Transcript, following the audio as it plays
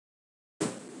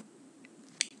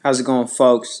How's it going,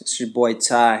 folks? It's your boy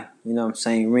Ty. You know what I'm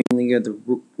saying? Ringleader of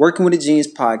the Working with a Genius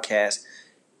podcast.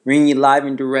 Ringing you live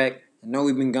and direct. I know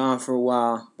we've been gone for a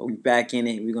while, but we're back in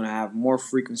it. We're going to have more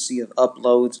frequency of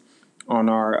uploads on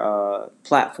our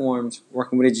platforms,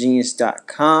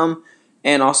 workingwithagenius.com,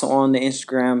 and also on the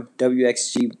Instagram,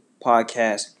 WXG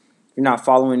Podcast. If you're not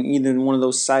following either one of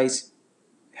those sites,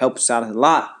 help us out a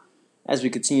lot as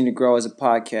we continue to grow as a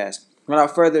podcast.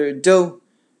 Without further ado,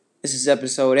 this is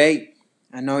episode 8.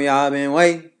 I know y'all been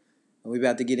waiting, but we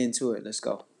about to get into it. Let's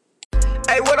go.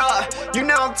 Hey, what up? You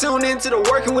now tuned into the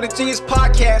Working with a Genius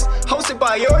podcast, hosted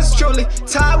by yours truly,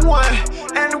 Taiwan.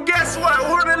 And guess what?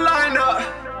 We're the lineup.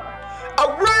 A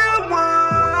real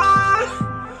one.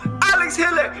 Alex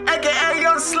Hiller, aka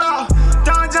Young Slaw.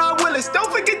 Don John Willis. Don't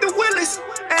forget the Willis.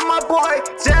 And my boy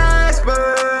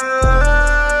Jasper.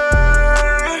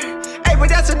 Hey, but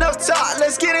that's enough talk.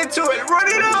 Let's get into it. Run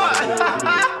it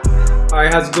up.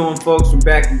 Alright, how's it going, folks? We're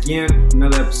back again.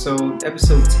 Another episode.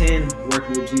 Episode 10,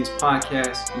 Working with Genius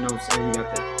podcast. You know what I'm saying?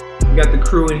 We got the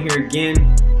crew in here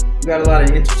again. We got a lot of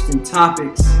interesting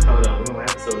topics. Hold on, we're on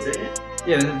episode 10?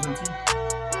 Yeah, that's episode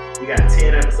 10. We got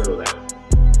 10 episodes out.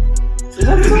 Is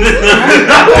that episode 10?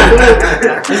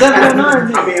 Is that episode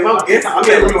 9? I mean, if I'm guessing, I'm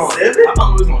at least 7. I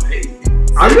thought we was on 8.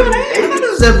 Are you on 8? I thought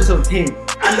this was episode 10.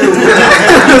 I know.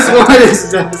 That's why this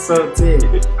is episode 10.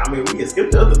 I mean, we can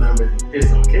skip the other numbers. Just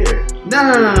don't care. No.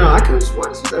 I could have sworn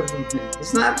this was episode 10.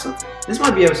 It's not episode 10. This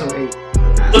might be episode 8. No.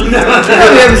 This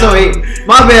might be episode 8.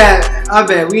 My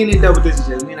bad. We ain't in double digits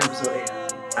yet. We in episode 8.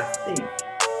 I think.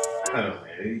 I don't know,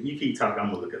 man. You keep talking,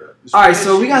 I'm going to look it up. Alright,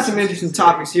 so we got some interesting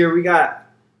topics here. We got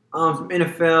from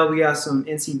NFL, we got some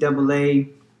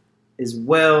NCAA as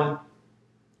well.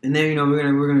 And then,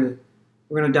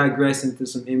 we're gonna digress into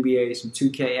some NBA, some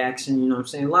 2K action. You know what I'm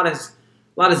saying? A lot has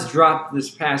dropped this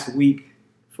past week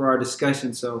for our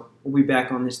discussion, so we'll be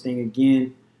back on this thing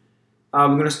again.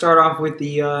 We're gonna start off with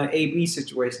the AB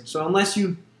situation. So unless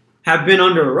you have been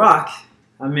under a rock,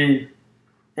 and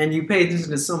you pay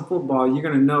attention to some football, you're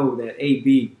gonna know that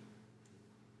AB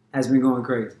has been going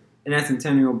crazy, and that's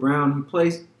Antonio Brown.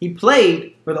 He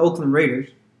played for the Oakland Raiders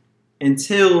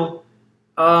until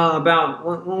about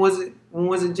when was it? When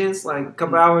was it, gents? Like a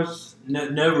couple hours?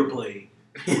 Never played.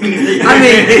 He didn't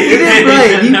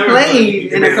play. He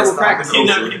played in a couple practices. He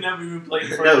never even played.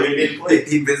 No, he didn't play.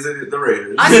 He visited the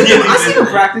Raiders. I seen him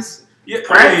practice. Yeah,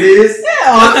 Practice?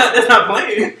 Yeah. That's not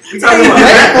playing. We talking about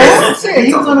practice? Shit,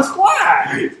 he was on the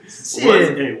squad.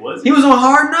 Shit. Was He was on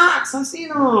Hard Knocks. I seen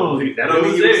him. That don't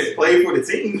mean he was playing for the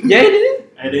team. Yeah, he did.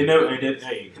 And they never.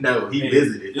 Hey, No, he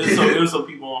visited. There was some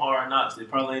people on Hard Knocks. They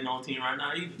probably ain't on the team right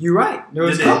now either. You're right. There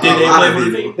was Did they play for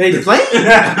the team? They played.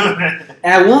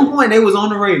 At one point, they was on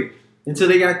the Raiders until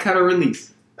they got cut or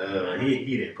released. He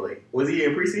didn't play. Was he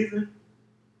in preseason?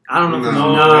 I don't know.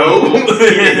 No.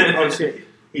 Oh shit.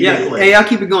 He didn't play. Hey, y'all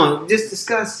keep it going. Just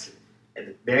discuss.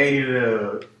 There ain't even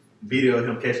a video of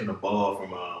him catching the ball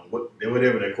from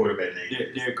whatever that quarterback name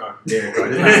is. Derek Carr. Derek Carr.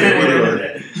 There's not a video of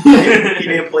that. He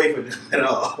didn't play for them at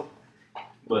all.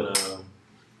 But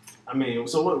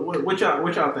so what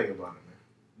y'all think about it, man?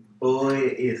 Boy,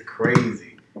 it's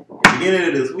crazy. At the beginning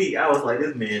of this week, I was like,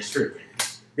 this man's tripping.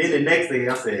 Then the next day,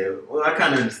 I said, well, I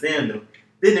kind of understand him.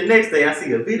 Then the next day, I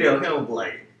see a video of him,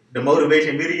 like, the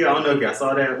motivation video. I don't know if y'all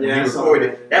saw that when he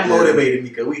recorded. That motivated me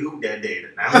because we hooped that day.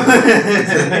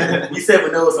 We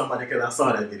 7-0 somebody because I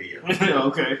saw that video.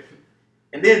 Okay.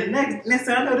 And then the next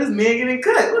thing I know, this man getting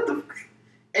cut. What the?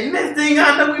 And next thing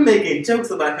I know, we making jokes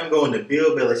about him going to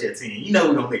Bill Belichick team. You know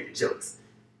we gonna make the jokes.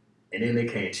 And then they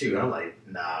can't chew. I'm like,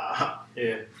 nah.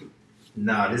 Yeah.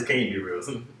 Nah, this can't be real.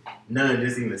 None of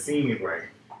this even seems right.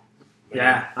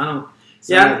 Yeah, I don't.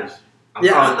 So Yeah.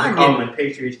 I'm calling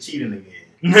Patriots cheating again.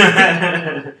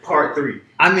 Part 3.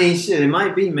 I mean, shit, it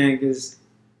might be, man, because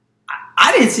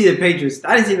I didn't see the Patriots.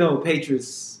 I didn't see no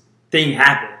Patriots thing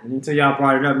happen until y'all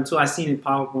brought it up. Until I seen it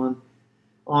pop up on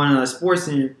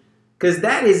SportsCenter, because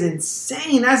that is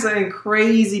insane. That's a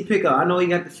crazy pickup. I know he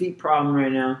got the feet problem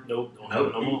right now. Nope. Don't have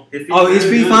it no more. His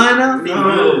feet fine now?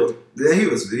 No. Yeah, he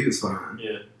was fine.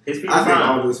 Yeah. His feet I think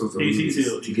fine. all this was a ruse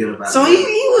to get him back. So he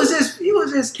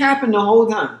was just capping the whole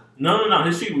time. No.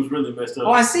 His feet was really messed up.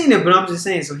 Oh, I seen it, but I'm just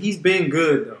saying. So he's been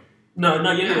good though. No,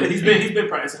 yeah. He's been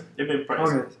practicing. They've been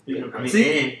practicing. Okay. He's been I mean, practicing.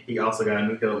 and he also got a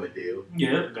new helmet deal.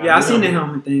 Yeah. Yeah, I seen the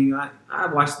helmet thing. I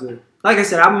watched like I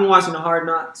said, I've been watching the Hard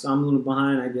Knocks, so I'm a little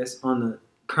behind, I guess, on the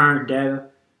current data,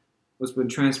 what's been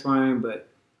transpiring. But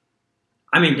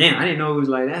I mean, damn, I didn't know it was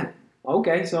like that.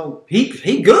 Okay, so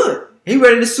he good. He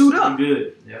ready to suit up. He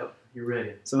good. Yep. You're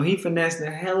ready. So he finessed the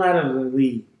hell out of the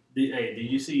league. Did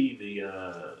you see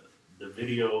the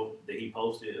video that he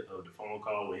posted of the phone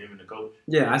call with him and the coach.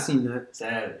 Yeah, I seen that.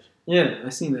 Savage. Yeah, I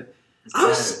seen that.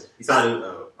 Savage.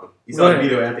 You saw the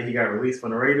video after he got released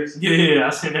from the Raiders? Yeah, I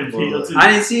seen that video too. I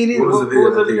didn't see it either. What was the video?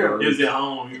 What was the I think video? He was at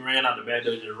home. He ran out the back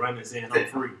door just running, saying, "I'm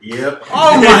free." Yep.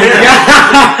 Oh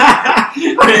my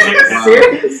god!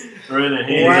 Serious? Running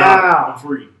hands Wow. out. I'm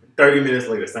free. 30 minutes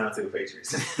later, signed to the Patriots.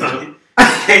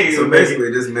 So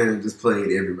basically, this man just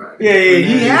played everybody. Yeah,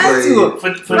 he had to.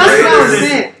 That's what I was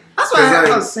saying. That's what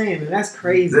I was saying, man. That's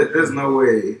crazy. There's no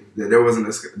way that there wasn't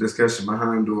a discussion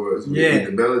behind doors with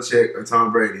either Belichick or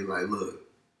Tom Brady. Like, look,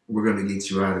 we're gonna get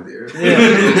you out of there.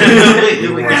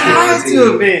 Yeah. We It had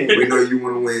to have been. We know you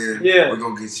want to win. Yeah. We're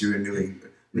gonna get you in New England.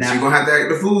 But Now- you're gonna have to act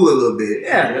the fool a little bit.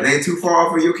 Yeah. It ain't too far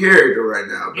off of your character right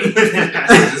now. But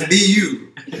just be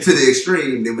you to the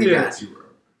extreme, then we got you, bro.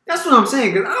 That's what I'm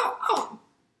saying. Cause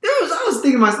I was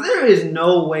thinking to myself, there is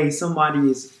no way somebody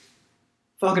is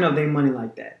fucking up their money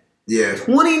like that. Yeah.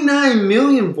 29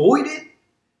 million voided.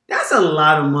 That's a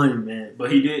lot of money, man.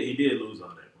 But he did lose all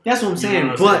that. That's what I'm You saying.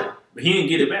 know what I'm saying? But he didn't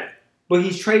get it back. But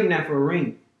he's trading that for a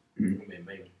ring. I mean,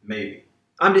 maybe. Maybe.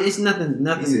 It's nothing.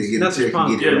 He said get a Nothing's check and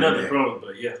wrong. get Yeah, right nothing back. wrong.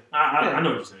 But yeah, I know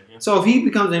what you're saying. Yeah. So if he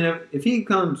becomes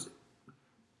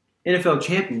NFL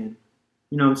champion,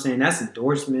 you know what I'm saying? That's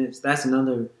endorsements. That's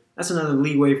another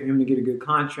leeway for him to get a good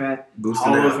contract. Boosting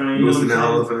Hall of that, Fame. boosting that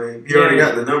Hall of Fame. He already Yeah.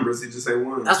 got the numbers. He just ain't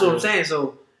won. That's what I'm saying.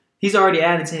 So he's already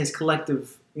added to his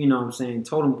collective, you know what I'm saying,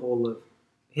 totem pole of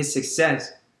his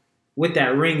success with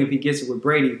that ring if he gets it with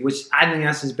Brady, which I think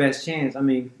that's his best chance. I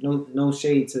mean, no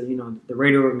shade to, you know, the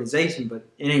Raider organization, but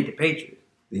it ain't the Patriots.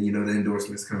 Then you know the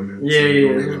endorsements coming. Yeah, so yeah,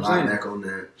 you're that's gonna what I'm lie saying. back on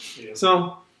that. Yeah.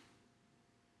 So,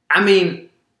 I mean,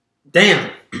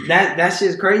 damn, that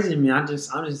shit's crazy to me. I'm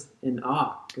just in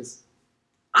awe because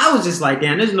I was just like,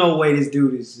 damn, there's no way this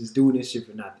dude is just doing this shit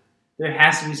for nothing. There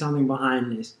has to be something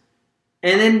behind this.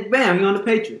 And then, bam, he on the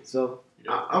Patriots. So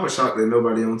I was shocked that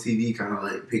nobody on TV kind of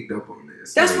like picked up on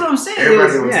this. that's Like, what I'm saying.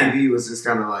 Everybody on yeah. TV was just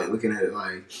kind of like looking at it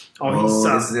like, Oh, he oh,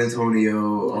 sucks. this is Antonio.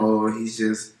 Yeah. Oh, he's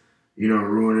just, you know,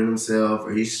 ruining himself,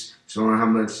 or he's showing how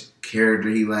much character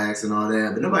he lacks and all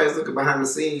that. But nobody's looking behind the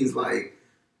scenes like,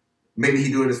 maybe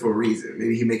he doing this for a reason.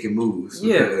 Maybe he making moves.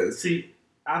 Yeah. Because, See,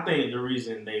 I think the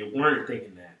reason they weren't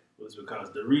thinking that was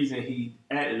because the reason he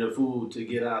acted a fool to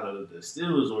get out of the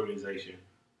Steelers organization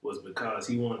was because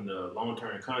he wanted a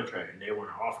long-term contract and they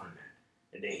weren't offering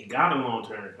that. And then he got a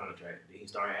long-term contract. Then he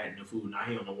started acting a fool. Now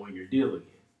he on a one-year deal again.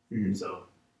 Mhm. So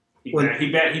he Well-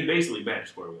 basically back to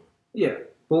square one. Yeah.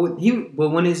 But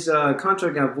when his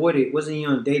contract got voided, wasn't he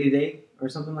on day-to-day or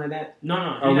something like that?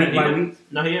 No, Or week by week?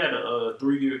 No, he had a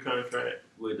 3-year contract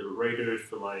with the Raiders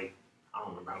for like, I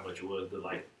don't remember how much it was, but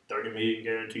like $30 million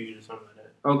guaranteed or something like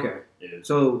that. Okay. Yeah.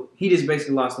 So he just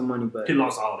basically lost the money, but He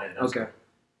lost all that. That's okay.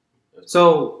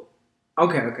 So,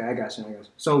 okay, I got you.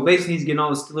 So basically, he's getting all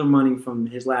the Steeler money from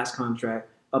his last contract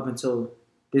up until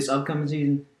this upcoming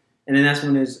season, and then that's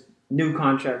when his new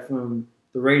contract from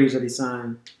the Raiders that he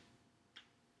signed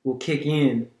will kick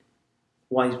in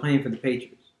while he's playing for the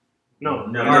Patriots. No,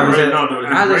 No. How's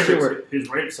that his shit Raiders, work? his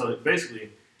Raiders. So basically,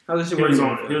 How does it he work? was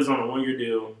on a 1-year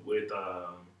deal with the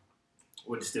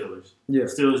Steelers. Yeah. The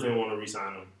Steelers didn't want to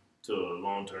re-sign him to a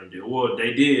long-term deal. Well,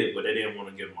 they did, but they didn't want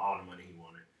to give him all the money he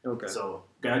wanted. Okay. So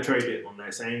got traded on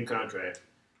that same contract.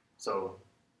 So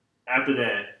after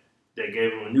that, they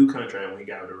gave him a new contract when he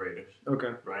got with the Raiders,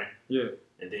 Okay. right? Yeah.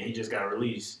 And then he just got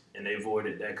released, and they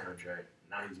voided that contract.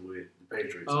 Now he's with the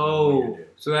Patriots. on a 1-year Oh, deal.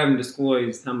 so they haven't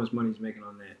disclosed how much money he's making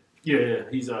on that. Yeah,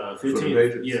 he's 15. the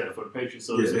Patriots? Yeah, for the Patriots.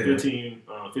 So it's a Yeah.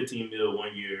 15 mil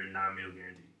 1 year and 9 mil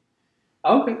guaranteed.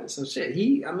 Okay, so shit, it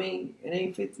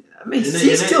ain't 50. I mean, It ain't-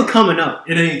 he's it still ain't- coming up.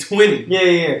 It ain't 20.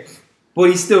 Yeah. But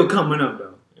he's still coming up,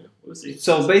 though. Yeah, we'll see.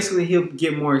 So basically, he'll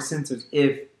get more incentives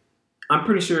if I'm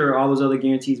pretty sure all those other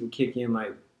guarantees will kick in,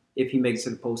 like if he makes it to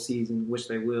the postseason, which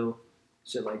they will,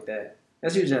 shit like that.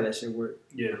 That's usually how that shit works.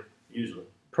 Yeah, usually.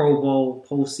 Pro Bowl,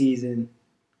 postseason,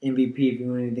 MVP, if you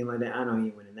win anything like that. I know he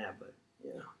ain't winning that, but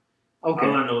yeah. Okay.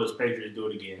 All I know is Patriots do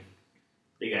it again.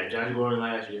 They got Josh Gordon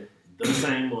last year. The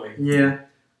same way. Yeah.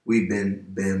 we've been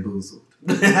bamboozled.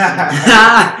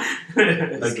 yeah.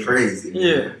 That's crazy. Man.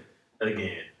 Yeah.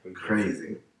 Again.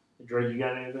 Crazy. Drake, you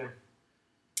got anything?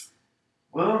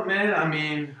 Well, man, I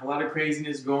mean, a lot of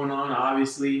craziness going on,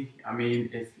 obviously. I mean,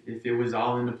 if it was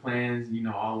all in the plans, you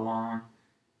know, all along,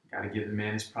 got to give the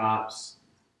man his props.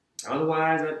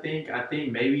 Otherwise, I think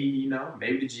maybe, you know,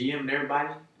 maybe the GM and everybody,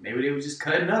 maybe they were just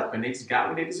cutting up and they just got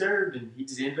what they deserved and he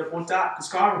just ended up on top because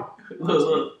Carl.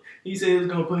 Look. He said he was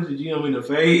going to punch the GM in the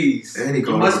face. And he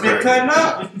He must have been cutting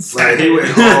up. Like, he went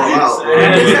all out, bro.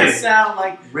 Does Sad. that sound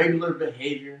like regular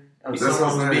behavior of That's what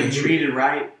someone I'm who's being saying. treated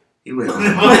right? He went.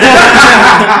 Sounds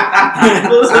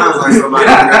like somebody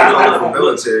got a call from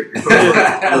Belichick.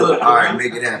 Look, all right,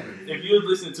 make it happen. If you was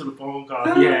listening to the phone call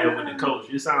he had with the coach,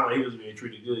 it sounded like he was being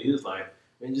treated good. He was like,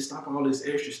 man, just stop all this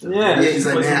extra stuff. Yeah. Yeah, he's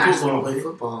like, Play man, I some just want to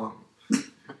football, play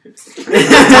man." football.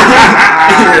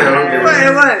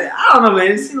 I don't know,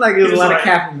 man. It seemed like there was a lot of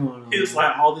capping going on. It was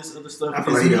like all this other stuff. I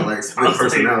feel like he got like split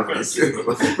personalities.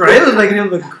 Bro, it was making him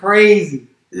look crazy.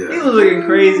 He Yeah. was looking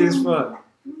crazy as fuck.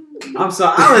 I'm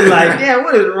sorry. I was like, damn,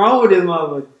 what is wrong with this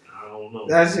motherfucker? I don't know.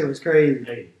 That shit was crazy.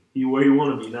 Hey, he where you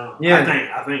want to be now. Yeah.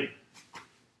 I think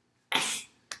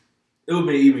it would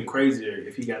be even crazier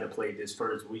if he got to play this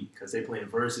first week because they playing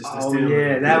versus the Oh, Steelers.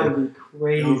 yeah, that would be That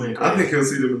would've crazy. been I think he'll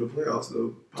see them in the playoffs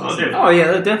though. definitely. Oh,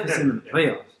 yeah, they'll definitely see him in the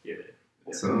playoffs. Yeah.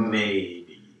 So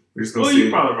Maybe. we're just gonna Well, see.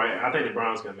 you're probably right. I think the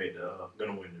Browns gonna win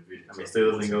the division. I mean,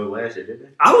 Steelers didn't go last year, did they?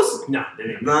 I was, Nah, they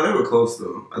didn't. Nah, they were close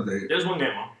though. I think There's one game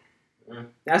on.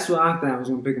 that's what I thought I was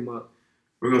going to pick him up.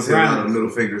 we're gonna see a lot of Browns. middle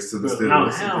fingers to the No,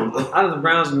 Steelers. hell no. I thought the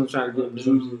Browns were going to try to get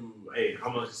him. No. Hey,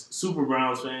 I'm a super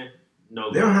Browns fan. No,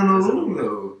 They don't have no room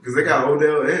though, because they got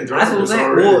Odell and That's what I'm Jarvis saying.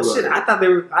 already. Well, like- shit, I thought they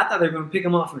were going to pick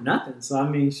him up for nothing. So I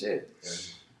mean, shit.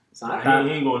 So I He thought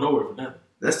ain't going nowhere for nothing.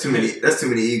 That's too many. That's too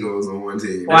many egos on one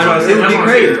team. Well, I know, That's it would what be I'm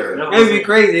crazy. saying. It would be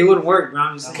crazy. It wouldn't work. But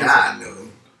I'm just saying. God no.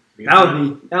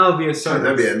 That would be a circus.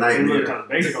 That'd be a Hey, look, nightmare. 'cause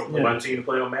Baker don't play. One team to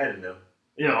play on Madden though.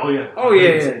 Yeah, oh yeah. Oh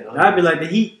yeah, that'd be like the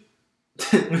Heat.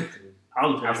 I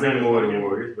was I've seen more of the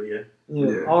Warriors, but yeah.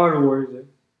 Yeah, all the Warriors.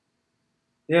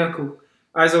 Yeah, cool.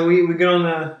 All right, so we get on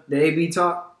the AB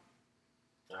talk.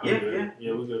 Yeah.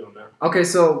 Yeah, we're good on that. Okay,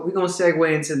 so we're gonna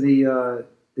segue into the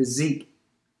Zeke,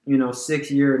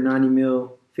 6-year, 90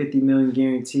 mil, 50 million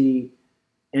guaranteed,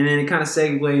 and then it kind of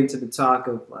segue into the talk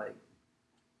of like,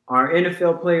 are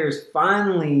NFL players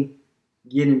finally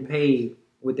getting paid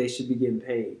what they should be getting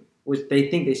paid, which they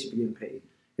think they should be getting paid?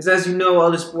 Because as you know,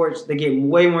 other sports they get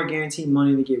way more guaranteed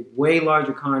money, they get way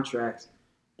larger contracts,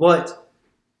 but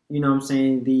you know what I'm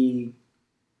saying the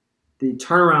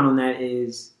turnaround on that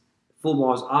is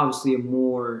football is obviously a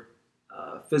more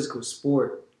physical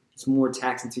sport. It's more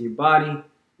taxing to your body.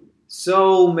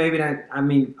 So maybe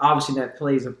obviously that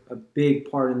plays a big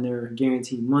part in their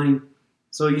guaranteed money.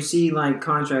 So you see like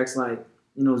contracts like,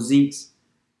 Jones. Zeke's.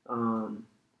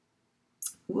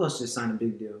 Who else just signed a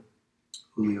big deal?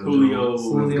 Julio.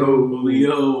 Let's go.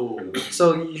 Julio.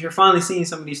 So you're finally seeing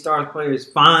some of these star players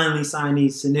finally sign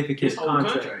these significant His whole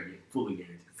contracts. contract get fully guaranteed.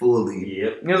 Fully,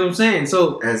 Yep. You know what I'm saying?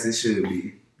 So as it should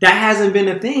be. that hasn't been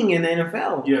a thing in the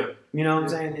NFL. Yeah. You know what I'm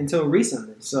saying? Until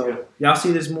recently. So y'all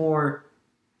see this more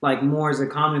as a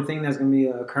common thing that's going to be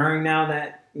occurring now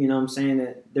that, you know what I'm saying,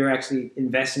 that they're actually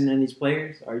investing in these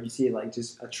players? Or you see it like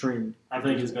just a trend? I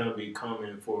think it's gonna be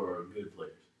common for good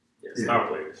players. Yeah, Yeah. star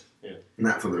players.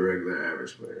 Not for the regular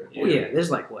average player. Well, yeah,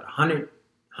 there's like, 100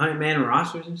 man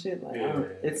rosters and shit? Like, Yeah.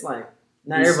 it's like,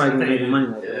 not everybody can make money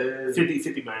like that.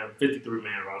 53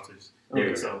 man rosters. Okay.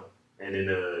 Yeah, so And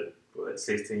then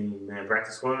 16-man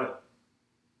practice squad.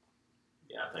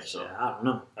 yeah, I think so. Shit, I don't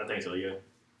know. I think so. Yeah.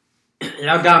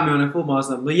 Y'all got me on that football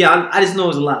stuff. But yeah, I just know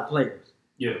it's a lot of players.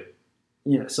 Yeah.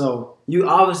 Yeah, so you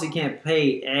obviously can't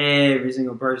pay every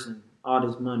single person all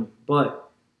this money. But,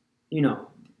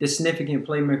 the significant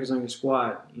playmakers on your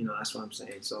squad, that's what I'm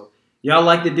saying. So y'all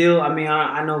like the deal? I mean,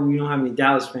 I know we don't have any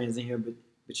Dallas fans in here,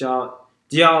 but y'all,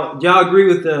 do y'all agree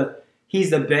with he's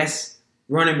the best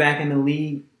running back in the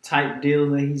league type deal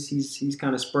that he's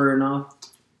kind of spurring off?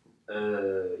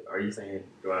 Are you saying,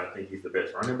 do I think he's the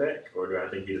best running back, or do I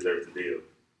think he deserves the deal?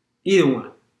 Either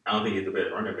one. I don't think he's the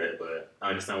best running back, but I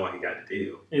understand why he got the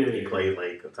deal. Yeah. He plays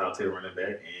like a top tier running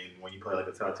back, and when you play like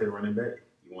a top tier running back,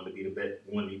 you want to be the best.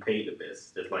 You want to be paid the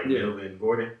best. Just like Yeah. Melvin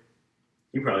Gordon,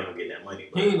 he probably gonna get that money.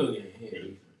 He ain't gonna get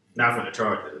it. Not from the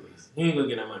Chargers, at least. He ain't gonna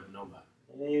get that money from nobody.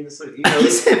 You He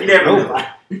said never know. nobody.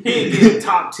 He ain't getting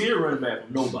top tier running back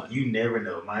from nobody. You never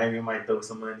know. Miami might throw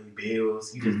some money,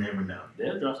 Bills. You just never know.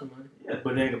 They'll drop some money. Yeah.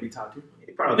 But they ain't gonna be top tier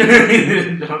It probably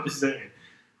money. I'm just saying.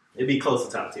 it'd be close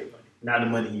to top tier money. Not the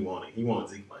money he wanted. He wanted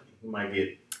Zeke money. He might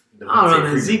get. The I don't know, man.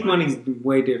 Freeman Zeke money's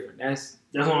way different. That's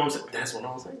what I'm saying. That's what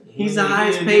I'm saying. He's the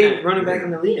highest paid running back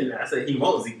in the league. Yeah, I said he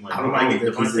wants Zeke money. I He don't might know get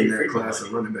if he's Devontae in that Freeman class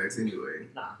of money. running backs anyway.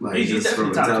 Nah. Like, he's just definitely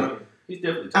from top talent. 10. He's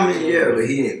definitely top I mean, 10. yeah, but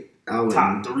he ain't. I wouldn't.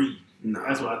 top 3. No.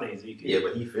 That's what I think Zeke is. Yeah,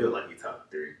 but he feel like he top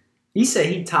 3. He said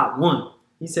he top 1.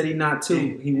 He said he not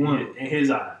 2. He won. In his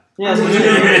eye. Yeah, that's what you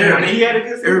said. I mean, he had a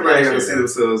good season Everybody last got to year, see though.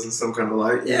 themselves in some kind of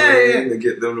light. You Yeah, know what I yeah. mean, to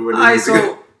get them to where All they right, need to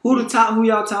go. so who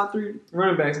y'all top 3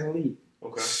 running backs in the league?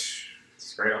 Okay.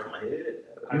 Straight off my head.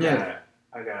 I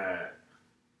got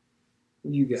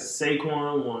Who you got?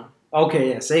 Saquon 1. Okay,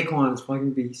 yeah, Saquon is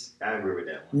fucking beast. I agree with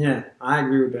that one. Yeah, I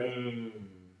agree with that.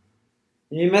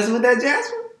 You ain't messing with that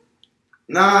Jasper?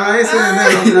 Nah, I ain't saying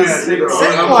that. I'm just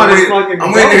Saquon is fucking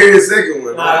I'm waiting to hear the second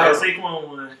one. Saquon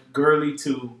 1, Gurley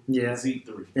 2, Yeah. Zeke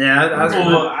 3. Yeah,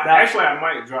 Actually, I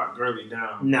might drop Gurley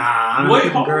down. Nah, I'm Wait,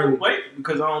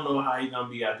 because I don't know how he's gonna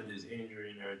be after this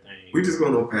injury and everything. We just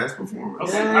gonna know past performance.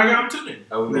 Okay, I got him too then.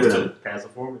 Oh, we Yeah. go past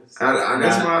performance.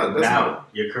 That's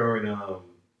your current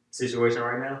situation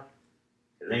right now.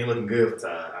 It ain't looking good for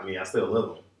Ty. I mean, I still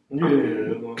love him.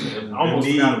 Yeah, almost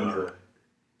forgot about it.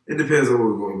 It depends on what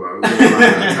we're going about. We're going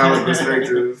by a talent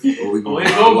perspective, or we going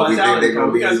by what we think they're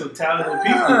gonna We be. got some talented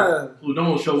people who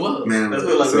don't show up. Man, Let's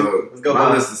go my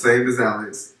by- list the same as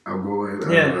Alex. I'm going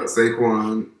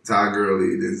Saquon, Ty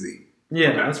Gurley, then Zeke.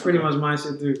 Yeah, that's pretty much my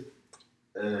shit too.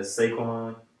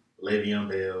 Saquon, Le'Veon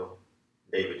Bell,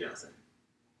 David Johnson.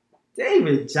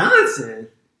 David Johnson?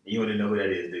 You want to know who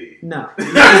that is, do you? No.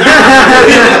 That's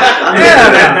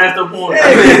the point.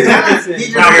 David Johnson.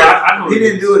 He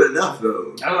didn't do it enough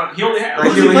though. He only had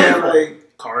Like he only had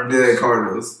like Cardinals.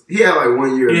 Cardinals. He had like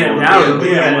 1 year.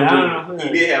 Yeah, He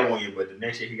did have 1 year, but the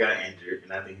next year he got injured,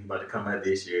 and I think he's about to come out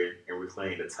this year and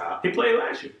reclaim the top. He played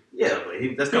last year. Yeah, but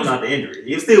that's coming out the injury.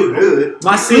 He was still good.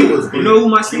 My sleeper. You know who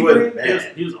my sleeper is?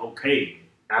 He was okay.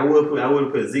 I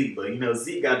would put Zeke, but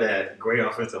Zeke got that great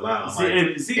offensive line.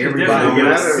 Zeke is everybody definitely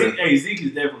better. better. Zeke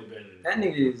is definitely better than That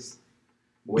nigga is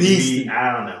beast.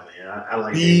 I don't know, man. I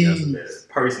like David Johnson better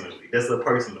personally. That's a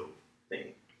personal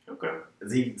thing. Okay.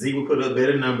 Zeke will put up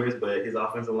better numbers, but his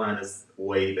offensive line is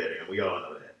way better, and we all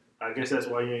know that. I guess that's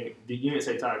why you didn't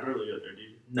say Todd Gurley up there, did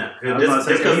you? No, Just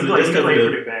because he played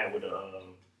pretty bad with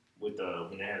when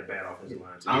they had a bad offensive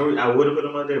line too. I would have put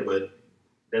him up there, but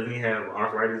doesn't he have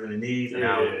arthritis in the knees? And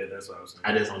Yeah, that's what I was saying.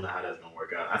 I just don't know how that's going to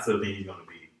work out. I still think he's going to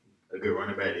be a good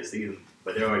running back this season,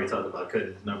 but they already talked about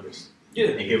cutting his numbers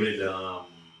and giving it to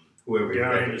whoever his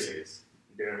backup is.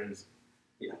 Darren's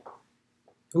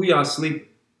who y'all sleep?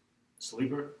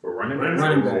 sleeper For running back?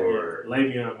 Running back, Or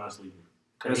Le'Veon, my sleeper.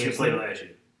 Because he didn't play last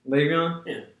year. Le'Veon?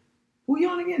 Yeah. Who you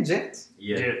on again? Jets?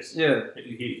 yeah. Jets. Yeah.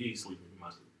 He's sleeping my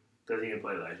sleeper. Because he didn't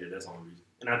play last year. That's the only reason.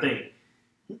 And I think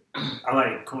I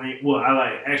like Kareem. Well,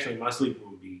 actually my sleeper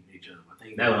would be Nick Chubb. I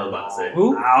think That's what I was about to say.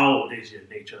 Who? Out this year,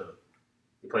 Nick Chubb.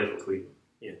 He played for Cleveland.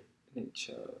 Nick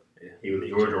Chubb. Yeah. He was a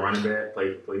Georgia running back,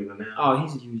 played for Cleveland now. Oh,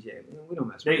 he's huge. Yeah, we don't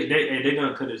mess with him. They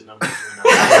gonna cut his numbers.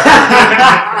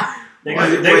 They Why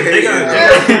you gonna hating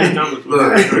cut his numbers.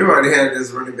 Look, we already had this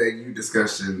running back you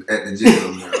discussion at the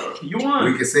gym. Now. You We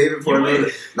won. can save it for You another.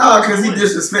 win. No, because he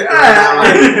disrespected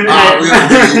right now.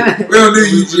 Like, we don't do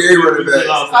UGA running backs.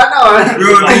 I We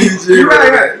don't do UGA You're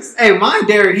running right. backs. Hey, mine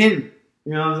Derrick Henry.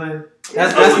 You know what I'm saying?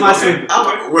 That's my sleeper.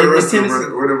 Where the In rest of Tennessee.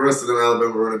 them, where the rest of them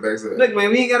Alabama running backs at? Look, man,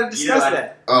 we ain't got to discuss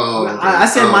that. Oh, okay. I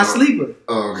said my Oh, sleeper.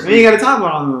 Oh, We okay. ain't got to talk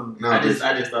about all of them. No, I just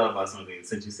thought about something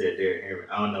since you said Derrick Henry.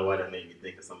 I don't know why that made me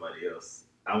think of somebody else.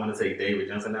 I want to take David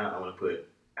Johnson out. I want to put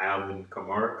Alvin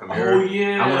Kamara. Oh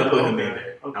yeah. I want to put him in Okay.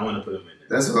 there. Okay. I want to put him in there.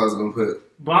 that's what I was gonna put.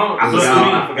 But I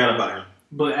forgot about him.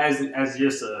 But as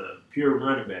just a pure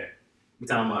running back, We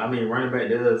talking about. I mean, running back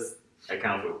does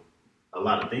account for a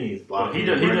lot of things. he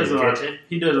does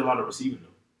a lot of receiving though.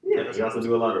 Yeah, he also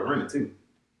do a lot of running too.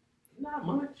 Not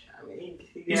much. I mean,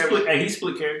 He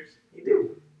split carries. He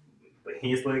do, but he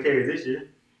ain't splitting carries this year.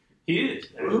 He is.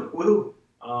 With who?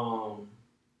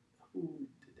 Who did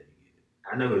they get?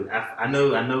 I know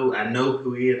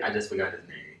who he is. I just forgot his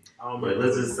name. But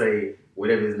let's just say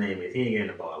whatever his name is, he ain't getting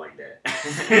the ball like that.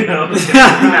 He's not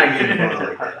getting the ball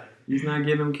like that. He's not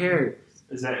getting them carries.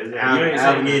 Is that?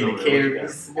 I'm getting the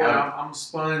carries. Boy, I'm a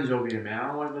sponge over here, man. I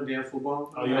don't watch no damn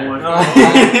football. Oh, you don't watch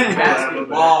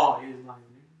Basketball is like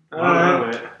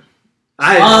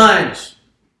Sponge.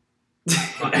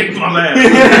 sponge. My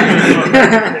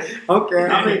bad. Okay.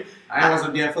 I mean, I ain't watched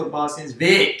no damn football since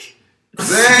Vic. He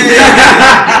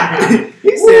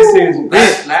said seriously.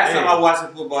 Last time I watched a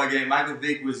football game, Michael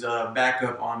Vick was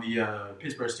backup on the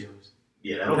Pittsburgh Steelers.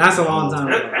 Yeah, That's a long time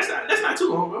ago. That's not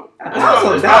too long ago. That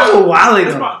was a while That's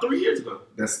ago. about 3 years ago.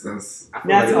 That's. I feel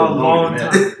That's like a long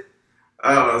time.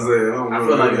 I was saying. I I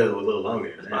feel like it was a little longer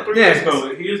than About that. 3 years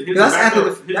ago. He was That's backup. after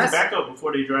the- He was that's- backup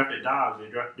before they drafted Dobbs. They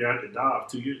drafted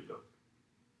Dobbs 2 years ago.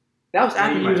 That was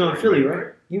after You he was might on be Philly, right. right?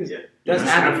 He was. Yeah. That's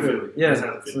That's after after Philly. Philly. Yeah. That's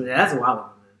after So Philly. that's a while ago,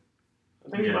 I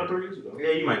think it's about 3 years ago.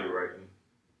 Yeah, you might be right. man.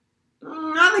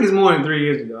 I think it's more than 3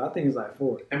 years ago. I think it's like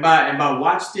 4. And by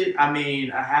watched it, I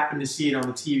mean I happened to see it on the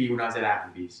TV when I was at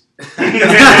Applebee's. All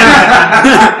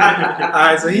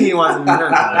right, so he ain't watching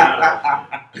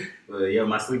nothing. But yeah,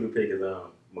 my sleeper pick is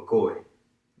McCoy.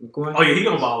 McCoy? Oh yeah, he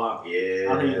gonna ball out.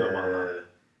 Yeah. I think he's gonna ball out.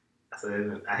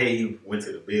 I hate he went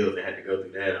to the Bills and had to go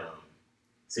through that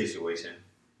situation.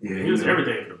 Yeah, He was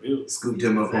everything for the Bills. Scooped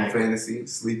him up on Exactly. fantasy,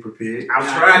 sleeper pick. I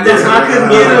tried That's why I couldn't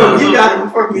get him. You got him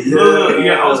for me.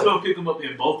 Yeah, I was gonna pick him up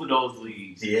in both of those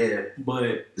leagues. Yeah,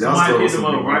 But Y'all somebody stole picked him some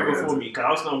up big right guys. before me because I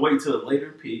was gonna wait till a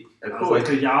later pick. of I was course. like,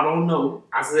 because y'all don't know.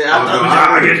 I said,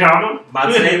 I I guess y'all know.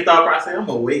 my same thought process. I'm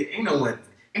gonna wait. Ain't no one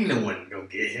gonna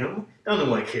get him. Don't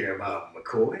no one care about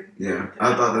McCoy. Yeah,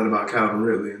 I thought that about Calvin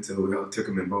Ridley until we all took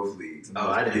him in both leagues. And Oh,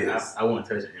 I didn't. Yes. I wasn't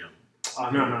touching him. Oh,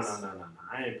 no.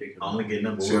 I ain't picking I him. only get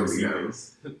number one Shelby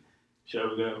receivers.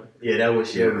 Shelby go. Yeah, that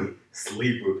was Shelby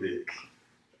sleeper pick.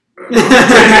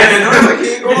 Like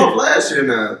he ain't going off last year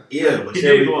now. Yeah, but He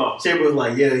Shelby, did go off. Shelby was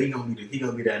like, yeah, he gonna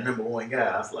be that number one guy.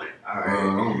 I was like, all I right.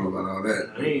 don't know about all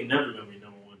that. He ain't never gonna be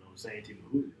number one on the same team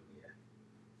as Julio.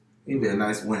 He'd be a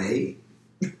nice 1-8.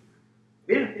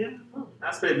 Yeah.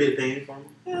 I spent big things for him.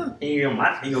 Yeah. He ain't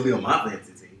gonna be on my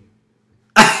fantasy team.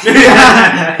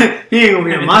 He ain't gonna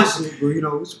be on my shit, but you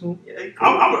know what's cool. Yeah, he cool.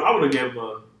 I would have given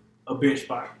him a bench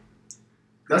spot.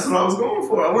 That's what I was going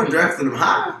for. I wasn't drafting him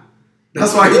high.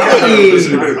 That's why he got Hey. him for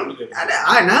sure.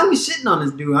 Now we shitting on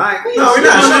this dude. All right. No, we're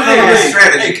not shitting on shitting on this his guy.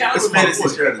 strategy. Calvin's It's my fantasy boy.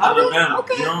 strategy. Alabama.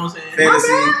 Okay. You know what I'm saying?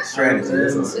 Fantasy strategy.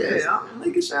 That's all I'm saying. Yeah, I'm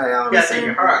making sure y'all You gotta take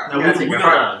your understand. heart. Now, You gotta take your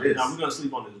heart out of this. Now we're gonna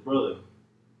sleep on his brother.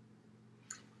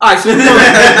 All right, so we're gonna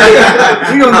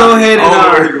go ahead I don't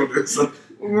know where and he gonna do something.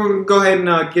 we're gonna go ahead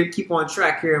and keep on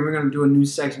track here, and we're gonna do a new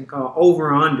section called Over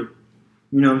or Under.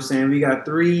 You know what I'm saying? We got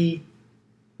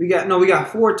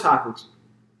four topics.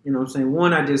 You know what I'm saying?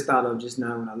 One I just thought of just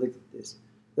now when I looked at this.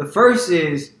 The first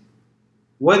is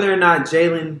whether or not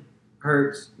Jalen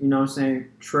Hurts, you know what I'm saying,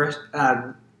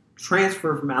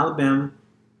 transfer from Alabama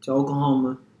to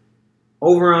Oklahoma,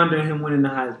 over or under him winning the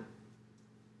Heisman.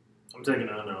 I'm taking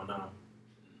the under on that one.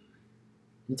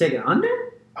 You take it under?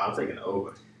 I'm taking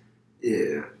over.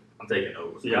 Yeah. I'm taking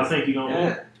over. So y'all think he gonna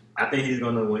win? I think he's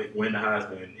gonna win the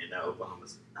Heisman in that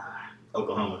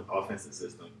Oklahoma offensive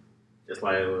system, just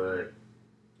like did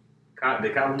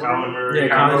Kyler Kyler Murray,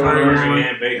 Yeah, Kyler Murray.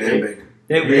 and Baker. And Baker.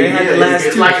 They had the last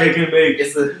it's two. like Baker and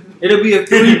Baker. It'll be a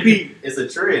three-peat. It's a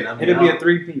trend. I mean, It'll be a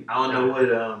three-peat. I don't know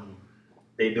what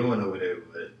they doing over there,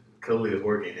 but clearly it's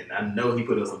working, and I know he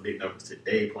put up some big numbers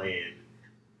today playing.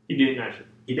 He didn't actually.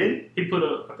 He did.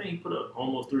 I think he put up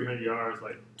almost 300 yards,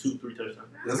 like 2-3 touchdowns.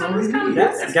 That's all he needs.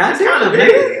 That's kind goddamn of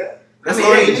big. big. That's I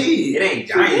mean, all it he ain't- needs. It ain't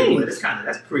giant, but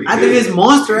that's pretty. I good. think it's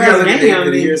monster You gotta ass look at game. the I end of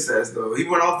the mean, year stats though. He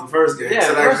went off the first game, Yeah,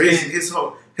 so like first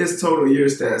his total year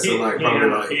stats He are like ain't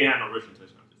probably had like. no rushing touchdowns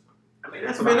this time. I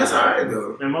mean, that's alright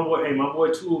though. And my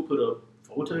boy Tua put up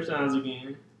 4 touchdowns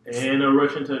again and a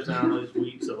rushing touchdown this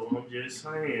week. So I'm just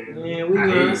saying. yeah, I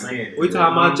hear you we saying it. we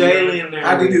talking about Jalen there.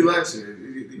 How did he do last year?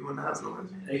 Did he win the Heisman last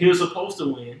year? And he was supposed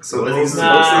to win. So Was he those-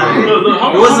 supposed to? Look,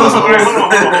 hold It on, wasn't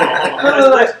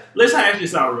hold on. Let's hash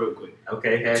this out real quick.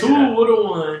 Okay, hash it Tua out. would have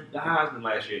won the Heisman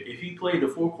last year if he played the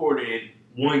fourth quarter in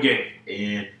one game.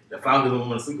 And the Falcons won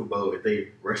the Super Bowl if they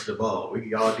rush the ball. We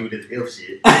can all do this if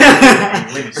shit. I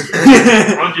Limit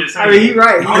shit. I'm just saying. mean, he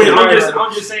right. He did right.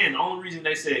 I'm just saying. The only reason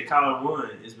they said Kyler won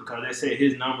is because they said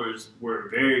his numbers were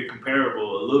very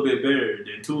comparable, a little bit better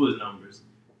than Tua's numbers.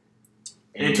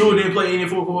 And Tua didn't play any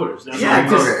four quarters. That's Yeah, all I'm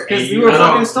saying. Okay. because And we you were know-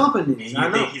 fucking stomping And this. you I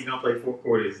know. think he's gonna play 4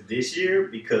 quarters this year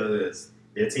because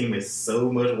their team is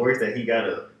so much worse that he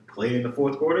gotta play in the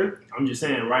 4th quarter? I'm just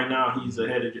saying. Right now, he's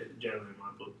ahead of Jalen in my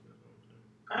book.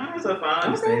 That's fine. I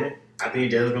understand. I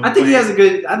think Jalen's gonna. I think play. he has a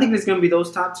good. I think it's gonna be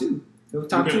those top two. Those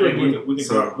top two again. We can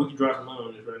So- draw some money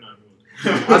on this right now.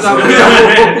 I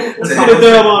thought Let's Take put a it.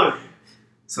 dub on it.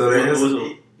 So the What answer, was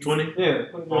it? 20 Yeah.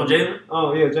 on Jalen.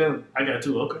 Oh yeah, Jalen. I got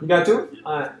 2. Okay. You got two?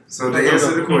 All right. so to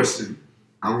answer the question,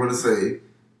 I'm gonna say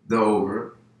the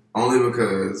over, only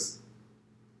because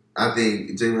I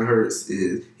think Jalen Hurts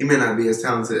he may not be as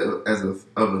talented as of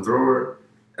a thrower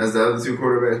as the other two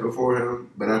quarterbacks before him,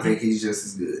 but I think he's just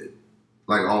as good,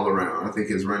 like all around. I think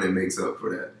his running makes up for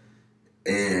that,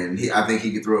 and I think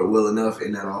he can throw it well enough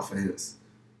in that offense.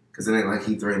 Cause it ain't like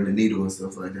he threatened the needle and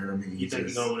stuff like that. I mean, You think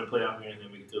he's gonna win a playoff game and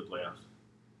then we get to the playoffs?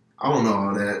 I don't know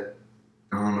all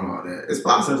that. It's Because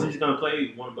possible. he's gonna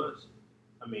play one of us.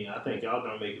 I mean, I think y'all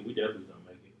gonna make it. We definitely gonna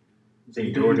make it. You So think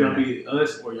you think it's Georgia? gonna be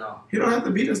us or y'all? He don't have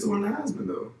to beat us to win the Heisman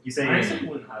though. You I saying? ain't saying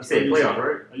win high. You said playoff,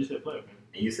 right? I just said playoff. Man.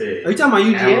 And you said. Are you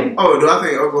talking about UGA? Oh, do I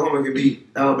think Oklahoma can beat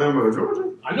Alabama or Georgia?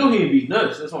 I know he ain't beat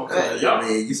nuts. That's what I'm saying. I Y'all.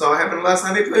 mean, you saw what happened the last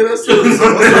time they played us too. So,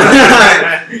 what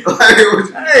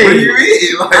do you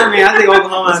mean? Like, I mean, I think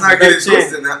Oklahoma let's has a not get better it chance.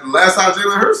 twisted. The last time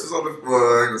Jalen Hurts was on the well, I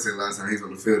ain't gonna say last time he's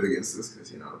on the field against us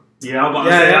because Yeah, I'm about to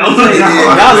Yeah, say. yeah, I'm saying,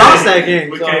 y'all lost that game.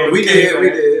 We so- can't- we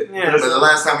did. Yeah. But the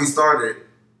last time he started,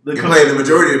 The he played the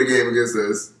majority of the game against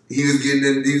us. He was getting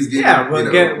Yeah, but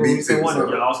beat get- too, so what- so.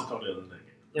 Y'all also told me the other thing.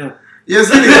 Yes,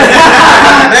 it is.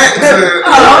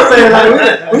 I'm saying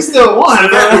like we still won.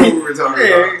 That's Man. what we were talking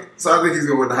Yeah. about. So I think he's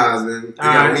going to win the Heisman. They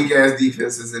got Alright. weak ass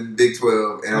defenses in Big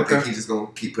 12, and I think Okay. he's just going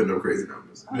to keep putting up crazy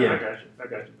numbers. Yeah, I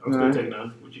got you. I'm still taking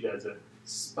on. What you guys say?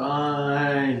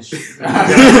 Sponge.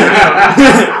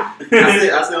 I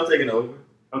said I'm taking over.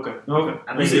 Okay. Okay.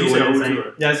 I You think said he'll win. over Same, to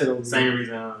it. Yeah, I said over. same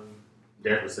reason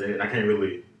Jasper said. I can't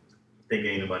really think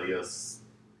of anybody else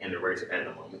in the race at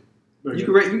the moment. You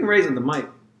can raise on the mic,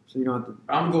 so you don't have to.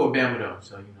 I'm going to go with Bama though,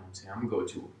 so you know what I'm saying. I'm going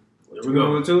to go with There we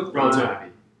go. Two. Roll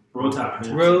Tide. Roll Tide.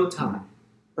 Roll Tide.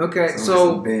 Okay, Some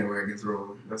so bandwagons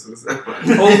rolling. That's what it sounds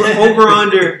like. over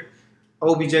under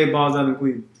OBJ balls out in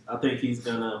Cleveland. I think he's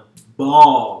gonna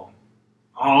ball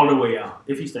all the way out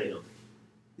if he stays healthy.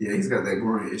 Yeah, he's got that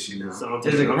groin issue now. So I'm Is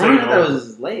it taking, I'm groin? I taking thought it over. was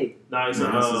his leg. No, it's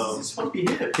No, It's supposed to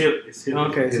be hip. hip. It's hip.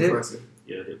 Okay, Hip is it? flexor.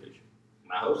 Yeah, hip issue.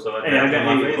 I hope so. Hey, I got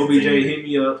my OBJ. Hit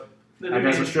me up. I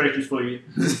got some stretches for you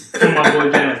from my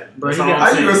boy Jasper. Bro, That's he all got- I'm How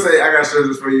you saying. gonna say I got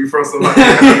stretches for you from somebody?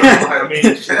 I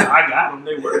mean, shit, I got them.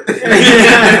 They work.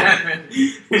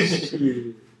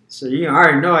 Shit. So you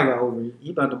already know I got over.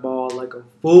 He about to ball like a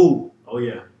fool. Oh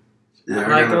yeah. Yeah, Like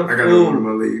I got a to fool. over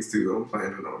my legs too. I'm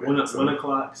planning on that. 1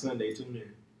 o'clock Sunday. Tune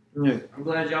in. Yeah. I'm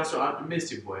glad y'all so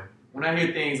optimistic, boy. When I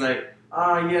hear things like,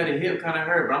 oh yeah, the hip kind of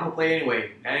hurt, but I'm going to play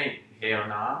anyway. That ain't, hell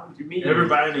nah. What you mean?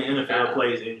 Everybody in the NFL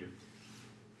plays injured.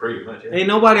 Pretty much. Yeah. Ain't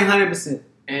nobody 100%.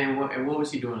 And what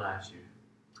was he doing last year?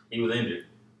 He was injured.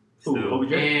 Who, Still.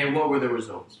 OBJ? And what were the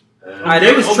results?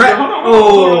 They was hold track. on.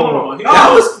 Oh,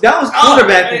 that was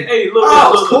quarterback. Hey, look, Oh,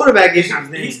 it look, was quarterback issues.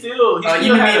 He Then. still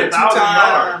You had mean a 1,000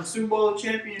 two-time yards. Super Bowl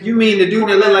champion? You mean the dude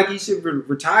that looked like he should be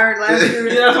retired last year?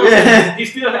 Yeah, that's what I'm saying. He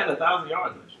still had 1,000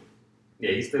 yards last year.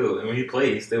 Yeah, he still. And when he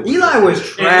played, he still. Eli was And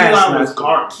trash. Eli was last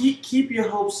garbage. Keep your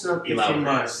hopes up Eli if you was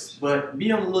must, but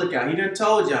be on the lookout. He done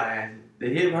told y'all ass, the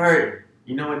hip hurt.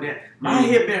 You know what that? My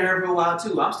hip been hurt for a while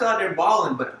too. I'm still out there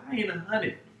balling, but I ain't 100.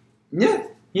 year. Yeah.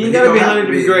 He ain't gotta be 100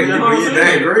 to be great. You know what I'm He's saying?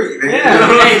 dang great. Man.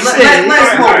 Yeah. Hey,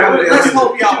 let's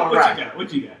hope y'all What right. you got?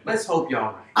 What you got? Let's hope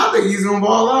y'all right. I think he's gonna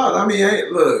ball out. I mean, hey,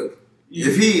 look,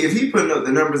 if he putting up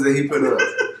the numbers that he put up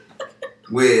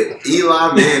with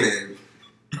Eli Manning,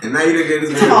 and now you done get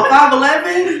his Come on,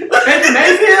 5'11", Baker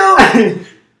Mayfield.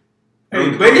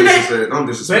 Don't Baker disrespect. Don't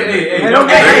disrespect.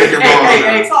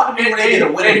 Hey, talk to me when they get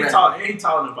a winning record. Ain't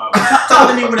talking about. Talk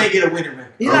to me when they get a winning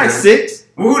record. He's like Okay. 6.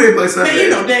 Well, who they play Man, Sunday? you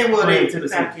know damn well they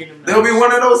Tennessee. They'll be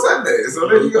one of those Sundays. So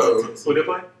there you go. Who they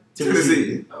play?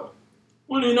 Tennessee.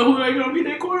 We don't even know who they gonna be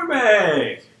their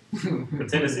quarterback. For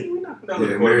Tennessee. We not. Yeah,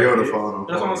 Mariota falling on.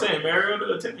 That's what I'm saying. Mariota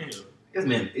or Tannehill.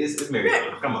 It's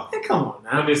Mariota. Come on. Hey, come on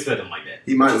now. Don't disrespect him like that.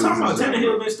 He might I'm lose talking about his job.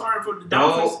 Tannehill been starting for the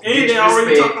Don't Dolphins, and they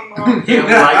already disrespect talking about him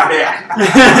like that.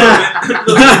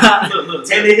 Look.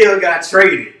 Tannehill got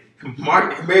traded.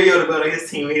 Mark Mariota built on his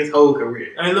team his whole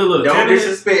career. Hey, look. Don't Tannehill-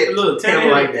 disrespect Look, him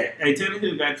Tannehill like that. Hey,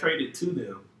 Tannehill got traded to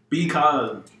them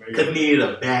because Because he needed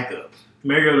a backup.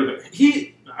 Mariota.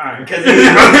 Alright. Because he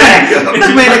needed a backup.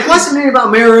 Look, man, the question is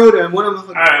about Mariota and one of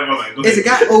them. Alright, my man. Is it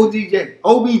got OBJ?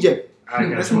 OBJ.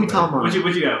 That's what we talking about.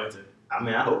 What you got with it? I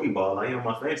mean, I hope he ball like he on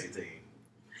my fantasy team.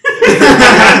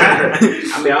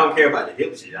 I mean, I don't care about the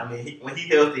hip shit. I mean, when he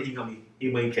healthy,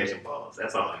 he ain't catching balls.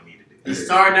 That's all I need to do. He's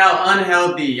starting out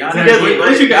unhealthy. Y'all He need doesn't- to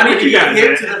what you got? y'all need What to you get got, hip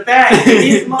man? to the fact that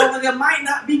this motherfucker might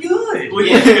not be good. What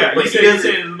Yeah, you got? but You he said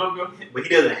doesn't- it's no go. But he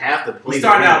doesn't have to play. He's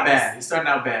starting the out games. bad. He's starting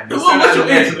out bad. What's your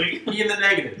answer, nigga? He in the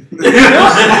negative.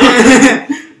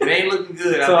 It ain't looking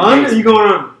good. So out the under, gates. you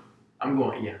going on? I'm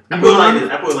going, yeah. I put it like this.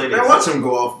 I put it like Man, this. watch him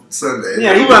go off Sunday.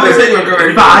 Yeah, he about to say gonna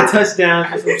go 5 touchdowns.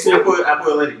 I put it like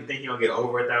this. You think he gonna get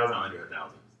over 1,000 or under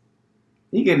 1,000?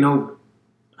 He getting over.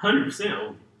 100%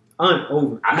 over.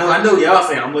 Over. I know y'all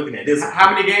saying I'm looking at this.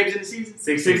 How many games in the season?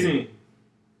 16.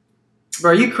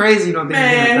 Bro, you crazy? You don't think he's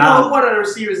Man, gonna what are the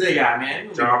receivers they got,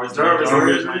 man? Jarvis,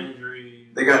 Injury.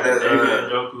 They got that,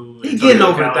 Njoku, he Antonio getting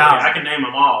over Callaway. 1,000. I can name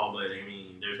them all, but I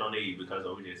mean, there's no need because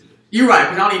OBJ is. You're right,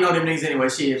 because I don't even know them niggas anyway.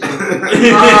 Shit.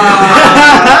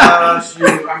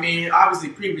 Shoot. I mean, obviously,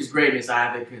 previous greatness I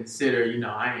have to consider. You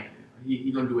know,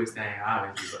 he gonna do his thing,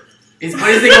 obviously. But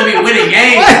is he gonna be winning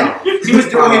games? Though? He was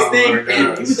doing his thing, Oh, my and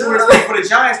gosh. he was doing his thing for the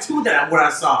Giants too. What I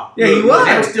saw. Yeah, he But was.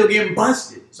 They were still getting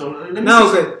busted. So let me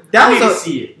No, see. but that I need was to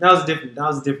see it. that was different. That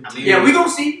was different. I mean, Yeah, we gonna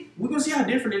see. We gonna see how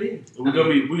different it is.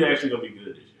 We actually gonna be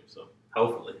good this year. So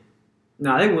hopefully.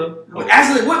 Nah, they will.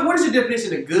 Actually, what is your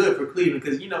definition of good for Cleveland?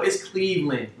 Because you know it's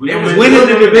Cleveland. We They gonna was win good.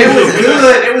 the division. They was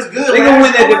good. They was good. They gonna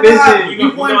win that division. We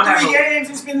We won gonna 3 have games.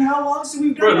 It's been how long since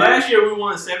we've bro, done that? last year we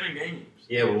won 7 games.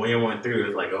 Yeah, but when you went through,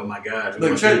 it's like, oh my God.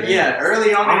 Look, yeah,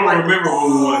 early on, I don't like, remember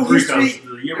when we won 3 history. because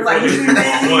the year They're like, before that we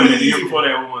history won 1, and the made. year before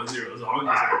that we won 0. So I'm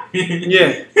just saying.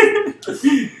 Yeah.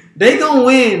 They gonna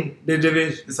win the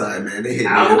division. It's alright, man. They hit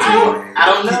I the don't- man. I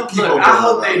don't know. Keep Look, hope I alive.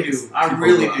 hope they do. I Keep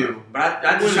really hope alive. do. But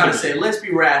I'm just trying to say, let's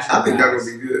be rational. I think they're guys.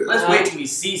 gonna be good. Let's wait till we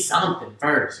see something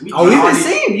first. Oh, we've been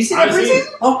seeing. You see that I've seen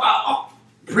preseason?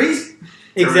 Priest.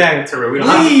 Exactly. Terrell, we don't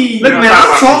Please. Look, we don't man, talk I'm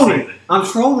about trolling. preseason. I'm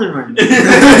trolling right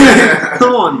now.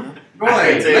 Come on, man. Boy, I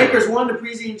can't tell. Lakers won the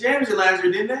preseason championship last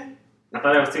year, didn't they? I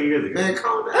thought that was 2 years ago. Man,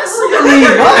 calm down. That's Summer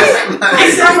league, what? Like,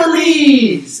 Summer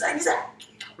leagues. Exactly.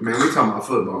 man, we talking about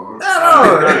football.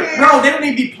 Bro, they don't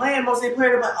even be playing. Most of their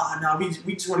players are like, oh no,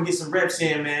 we just want to get some reps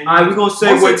in, man. All right, we're gonna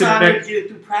segue Most to of the the time, next. they get it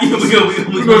through Yeah, practice.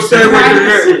 We're gonna segue to the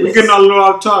next. We're getting a little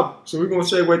off topic, so we're gonna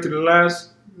segue to the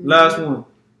last one.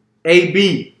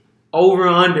 AB over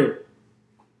and under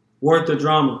worth the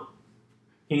drama.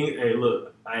 Hey,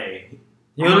 look, hey.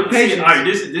 He on the Patriots. All right,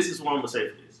 this is what I'm gonna say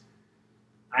for this.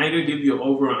 I ain't gonna give you an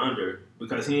over or under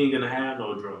because he ain't gonna have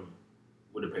no drama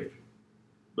with the Patriots.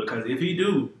 Because if he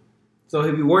do, So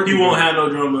he'll be worth he it. won't have no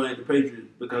drama at the Patriots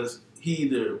because he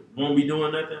either won't be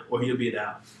doing nothing or he'll be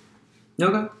out.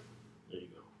 Okay. There you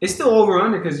go. It's still over and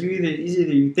under because either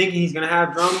you thinking he's gonna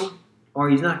have drama or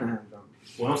he's not gonna have drama.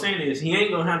 What I'm saying is he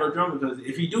ain't gonna have no drama because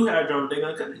if he do have drama, they're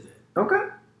gonna cut his ass. Okay.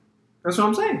 That's what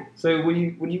I'm saying. So what do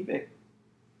you think?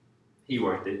 He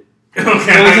worth it. Okay, So he's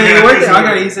saying he's worth it.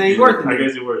 Okay, he's saying he's worth I it.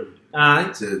 guess he's worth it.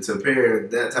 Alright. To pair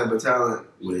that type of talent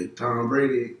with Tom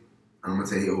Brady, I'm gonna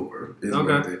take over. It's Okay.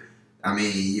 worth it. I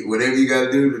mean, whatever you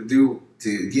gotta do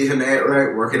to get him to act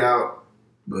right, work it out.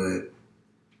 But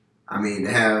I mean,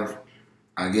 to have,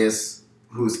 I guess,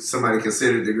 who's somebody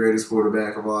considered the greatest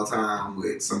quarterback of all time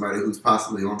with somebody who's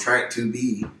possibly on track to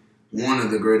be one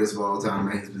of the greatest of all time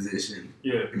at his position.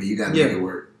 Yeah. I mean, you gotta Yeah. make it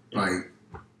work. Like,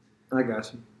 I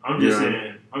got you. I'm just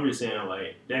Yeah. saying,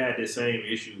 like, they had the same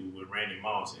issue with Randy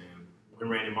Moss, and when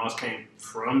Randy Moss came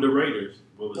from the Raiders,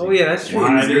 what was Oh he? yeah, that's true.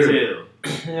 Wide as He was hell.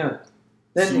 Yeah.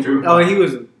 That, True. oh, he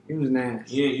was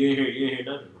nasty. You didn't hear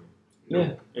nothing from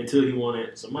him. Yeah. Until he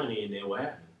wanted some money, and then what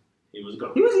happened? He was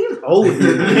gone. He was old.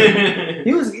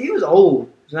 Dude. he was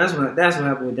old. So that's what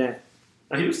happened with that.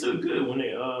 He was still good when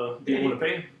they didn't want to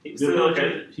pay him. He was Bill still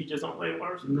Belichick, he just don't play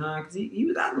worse. Nah, because he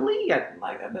was out of the league after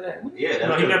that. Yeah, No,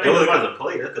 that's he got because picked of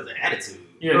player. That's because of attitude.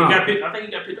 Yeah, Oh. he got picked. I think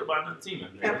he got picked up by another team.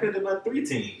 He got picked up by 3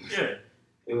 teams. Yeah.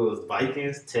 It was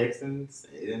Vikings, Texans,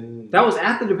 and That was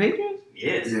after the Patriots?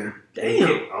 yes. yeah. They Damn.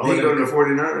 kicked all He of go them. to the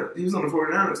 49ers. He was on the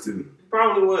 49ers too.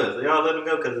 Probably was. They all let him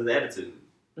go because of his attitude.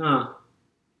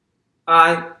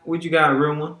 Alright, what you got, a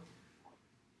real one?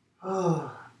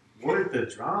 Oh, worth the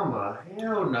drama?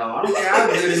 Hell no. I don't care how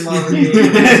good his mother is.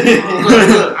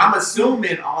 Look, I'm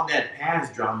assuming all that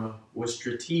past drama was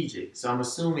strategic. So I'm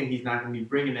assuming he's not going to be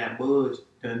bringing that buzz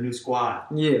to the new squad.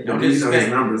 Yeah. Don't Do you know his disrespect,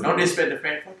 numbers, don't though? disrespect the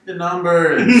fact. Fuck the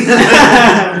numbers.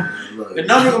 Look, The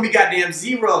number going to be goddamn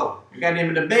 0. You goddamn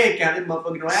in the bank account. This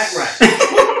motherfucker don't act right.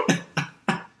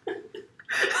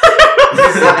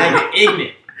 This is like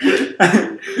ignorant.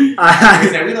 Like I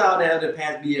said, we let all that other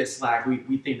past BS slide.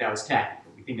 We think that was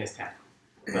tactical. We think that's tactical.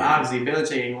 But obviously,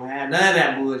 Belichick ain't gonna have none of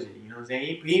that bullshit. You know what I'm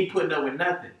saying? He ain't putting up with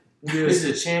nothing. This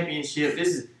is a championship.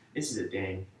 This is a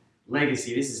dang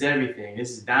legacy. This is everything.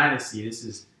 This is dynasty. This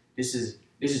is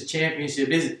championship.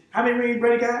 This is how many rings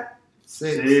Brady got?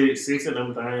 Six of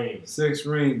them things. 6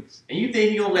 rings. And you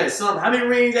think he gonna let some? How many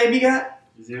rings AB got?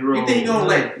 0. You think he gonna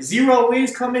let 0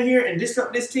 rings come in here and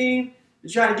disrupt this team to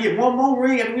try to get one more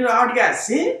ring? And we already got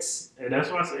 6. And that's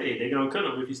why I say they're gonna cut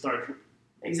him if he start.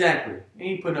 Exactly. He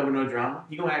ain't putting up with no drama.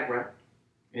 He gonna act right.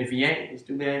 And if he ain't, it's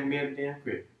too bad he ain't gonna be at the damn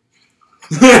crib.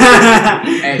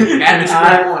 Hey, back to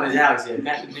square one, as Alex said.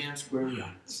 Back to damn square one.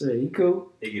 Shit, he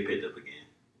cool. He get picked up again.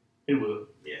 He will.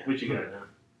 Yeah. What you got now?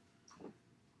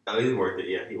 Oh, he's worth it.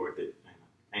 Yeah, he worth it.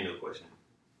 Ain't no question.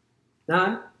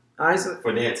 Nah, alright, so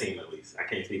For that team, at least. I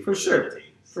can't speak For for sure. the other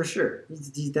teams. for sure, he's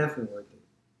definitely worth it.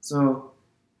 So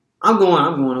I'm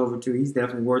going over too. He's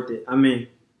definitely worth it. I mean,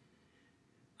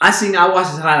 I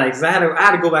watched his highlights. I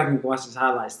had to go back and watch his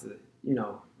highlights to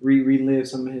relive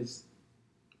some of his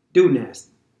dude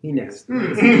nasty. He nasty.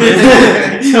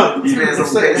 So, This man's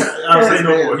on pace. I'll say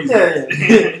no more. He's Yeah, I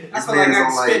This feel like man's I on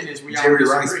can like spit this when y'all Jerry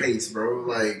Rice disagree. pace, bro.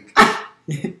 Like,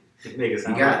 Nigga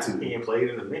sound got like to. he ain't played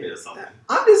in a minute or something.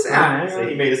 I'm just saying. So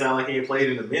he made it sound like he ain't played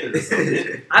in a minute or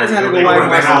something. I just had to go They back went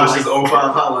and back watch on his his 05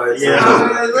 highlights. Yeah.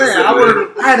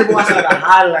 I had to watch like the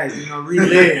highlights,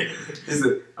 relive. He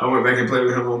said, I went back and played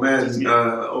with him on Madden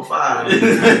 05.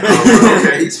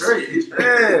 Okay, he's straight. He's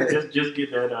straight. Yeah. just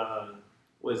get that.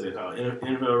 What is it called?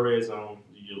 NFL Red Zone.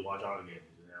 You just watch all the games.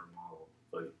 Just have them all.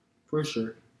 But For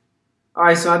sure. All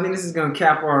right, so I think this is going to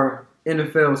cap our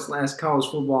NFL/college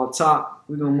football talk.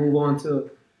 We're going to move on to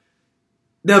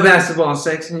the basketball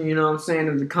section, you know what I'm saying,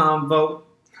 of the convo.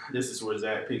 this is where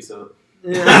Zach picks up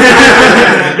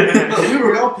Look, we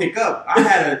were gonna pick up. I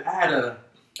had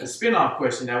a spin-off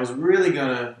question that was really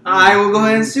gonna. All right, we'll go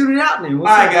ahead and shoot it out then. All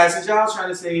right, guys. Since y'all trying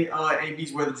to say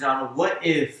AB's worth of drama, what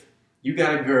if you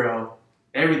got a girl,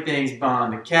 everything's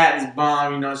bomb, the cat is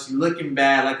bomb, you know, she's looking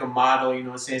bad like a model, you know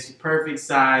what I'm saying? She's perfect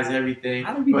size, everything.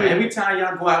 But every time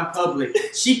y'all go out in public,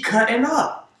 she cutting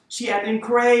up. She acting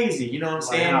crazy, you know what I'm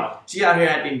saying? Wow. She out here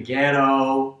acting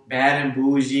ghetto, bad and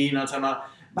bougie, you know what I'm talking about?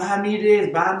 Buy me this,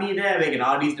 buy me that, making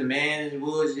all these demands and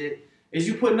bullshit. Is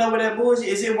you putting up with that bullshit?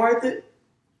 Is it worth it?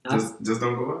 Just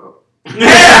don't go out.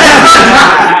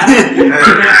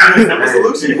 That's a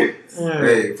solution.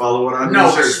 Hey, follow what I do. No,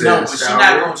 Shirt but says, she's shower,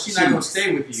 not gonna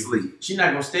stay with you. sleep. She's not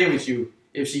gonna stay with you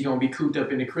if she gonna be cooped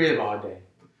up in the crib all day.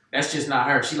 That's just not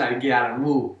her. She like to get out and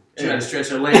move. She like to stretch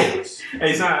her legs.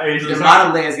 Hey, The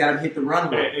model legs gotta hit the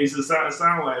runway. Hey, so sound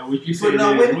like what you Putting said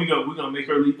up is with it? we gonna make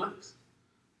her leave us.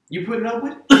 You putting up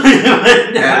with it?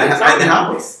 At the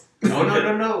house.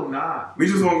 No, nah. We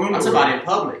just won't go I'm nowhere. talking about in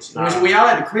public. Nah. When we all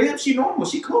at the crib, she normal,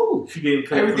 she cool. She getting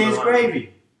cut Everything's from the line. gravy.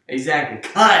 Exactly.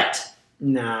 Cut.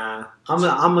 Nah, I'm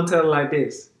gonna tell her like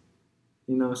this.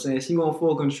 You know what I'm saying? She want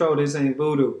full control. This ain't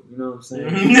voodoo. You know what I'm saying?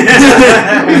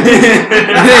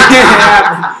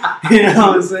 You know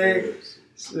what I'm saying?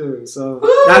 Sure. So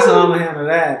that's how I'm gonna handle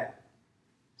that.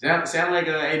 Sound like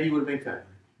AB would have been cut.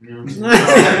 You know what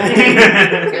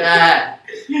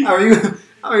I'm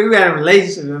Are you had a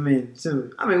relationship? I mean,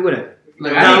 whatever.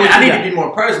 Look, Nah, what I you need got? to be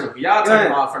more personal. Y'all Go talking ahead.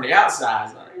 about from the outside.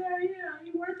 It's like,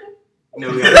 you worth it? No,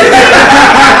 we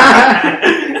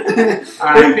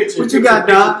All right, picture. What you got,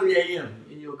 picture dog? 3 a.m.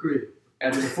 in your crib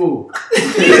after the food.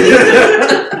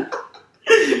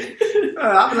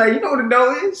 I'm like, you know what the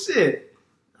dough is? Shit.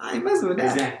 I ain't messing with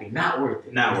that. Exactly. Not worth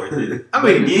it. not worth it. I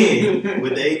But mean- again,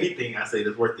 with the AB thing, I say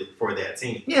it's worth it for that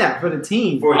team. Yeah, for the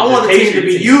team. For I want the team to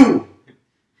be Patriot you.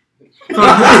 We're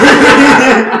Are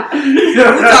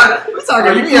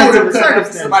talking you me as cool a to cut up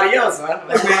circumstance. somebody else, huh?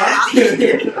 It's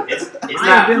I ain't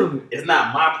not. dealing with It's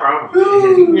not my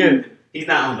problem. it. He's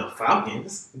not on the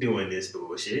Falcons doing this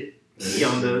bullshit. He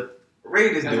on the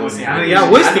Raiders That's doing what I'm it. saying. I mean, I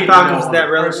wish I the need to Falcons know was on that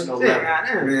a relevant. personal Shit, level.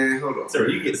 goddamn. Man, hold on. Sir,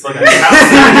 you get the fuck out of your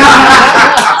house.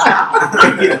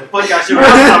 Get the fuck out your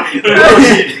house.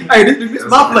 Hey, this is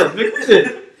my place. Nigga. Shit.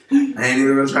 I ain't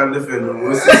even gonna try to defend them.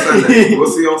 We'll see Sunday. We'll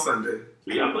see on Sunday.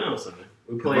 We got play on Sunday.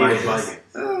 We play the Vikings.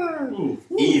 Ooh.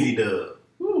 Easy dub.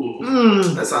 Ooh.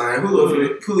 That's all right.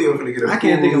 Julio finna get a I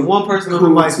can't think of one person on the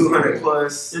cool Vikings. 200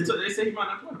 plus. They say he might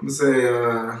not play. I'm gonna say,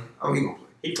 oh, he gonna play.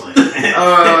 He playing.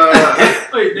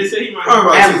 Wait, they say he might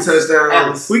Probably not about play. 2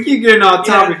 touchdowns. We keep getting off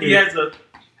topic He here. has a.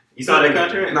 You saw that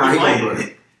contract? Nah, he playing. gonna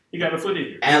play. He got a foot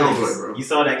injury. Alex, He gonna play, bro. you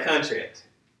saw that contract.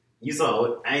 You saw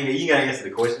it. You gotta answer the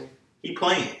question. He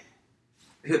playing.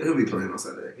 He'll be playing on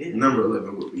Sunday. Yeah. Number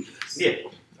 11 will be. Yeah.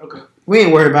 Okay. We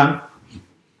ain't worried about him.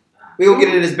 We gonna get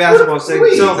into this basketball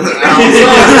segment. So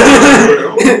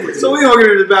we gonna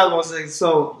get into this basketball segment.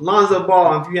 So Lonzo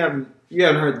Ball, if you haven't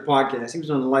heard the podcast, he was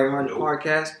on the Lighthearted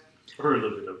podcast. I heard a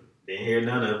little bit of it. Didn't hear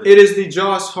none of it. It is the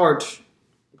Josh Hart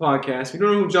podcast. If you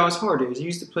don't know who Josh Hart is, he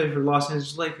used to play for the Los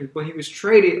Angeles Lakers, but he was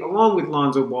traded along with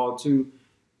Lonzo Ball to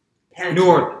New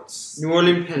Orleans My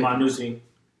new Pelicans. team.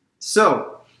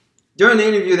 So during the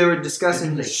interview, they were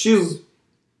discussing his shoe.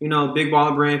 You know, Big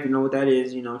Baller Brand, if you know what that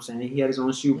is, you know what I'm saying? He had his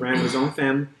own shoe brand, his own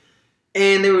family.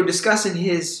 And they were discussing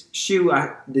his shoe,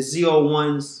 the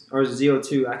Z01s or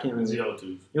Z02, I can't remember.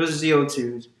 ZO2s. It was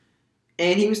Z02s.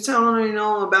 And he was telling her, you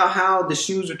know, about how the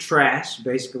shoes are trash,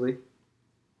 basically.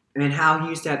 And how he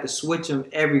used to have to switch them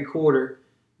every quarter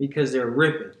because they're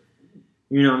ripping.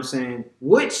 You know what I'm saying?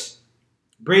 Which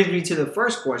brings me to the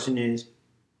first question is,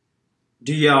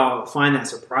 do y'all find that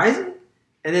surprising?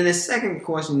 And then the second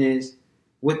question is,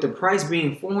 with the price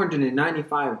being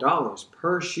 $495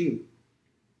 per shoe,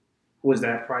 was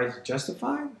that price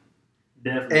justified?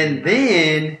 Definitely. And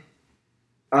then,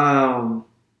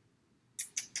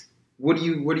 what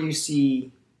do you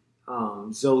see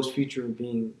Zoe's future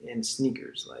being in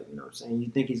sneakers? Like, you know what I'm saying? You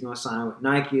think he's gonna sign with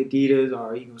Nike, Adidas,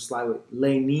 or are he gonna slide with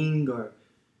Li-Ning or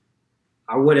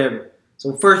whatever?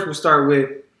 So first we'll start with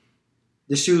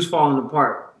the shoes falling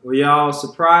apart. Were y'all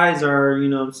surprised, or you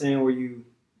know what I'm saying? Were you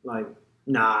like,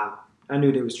 nah, I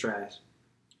knew they was trash?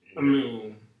 I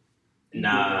mean,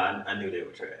 Nah, I knew they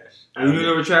were trash. You knew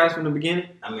they were trash from the beginning?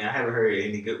 I mean, I haven't heard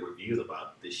any good reviews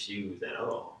about the shoes at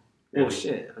all. Well,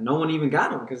 shit, no one even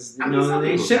got them because you I mean, know some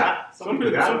they people shit. got some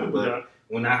people got them, but got.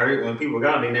 when people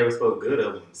got them, they never spoke good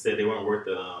of them. Said they weren't worth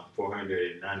the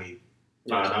 $495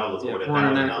 or the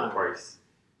 $1,000 price,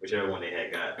 whichever one they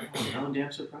had got. No damn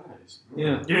surprise.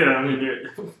 Yeah. Yeah, I mean,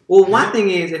 they're- Well, my thing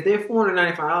is, if they're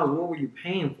 $495, what were you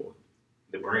paying for?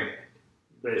 The brand.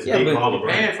 That's Yeah, big but- baller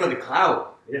brand. Paying for the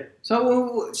clout.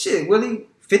 So shit, really,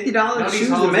 $50 No, shoes these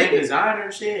to hoes make ain't it?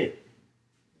 designer shit.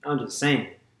 I'm just saying.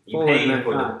 You Forward paying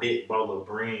for the 95. big baller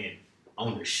brand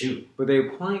on the shoe. But they're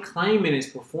claiming it's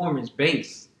performance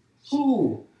based.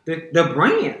 Who? The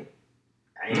brand.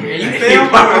 I ain't, And you I ain't fell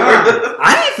for for it.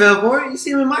 I ain't fell for it. You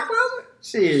see them in my closet?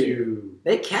 Shit. Shoot.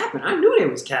 They capping. I knew they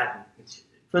was capping.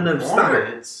 From the start.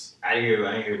 Performance. I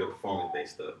didn't hear the performance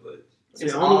based stuff, but It's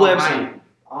It's on all the website. hype.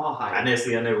 All hype. I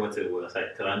never went to the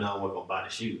website because I know I wasn't gonna buy the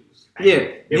shoes. Yeah,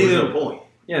 There was neither- no point.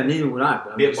 Yeah, neither would I.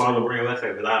 But I'm Big just baller saying. brand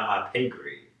website was out of my pay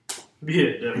grade.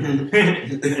 Yeah, definitely.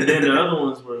 And then the other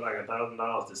ones were like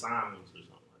 $1,000 to sign them or something.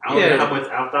 I don't Yeah. know how much.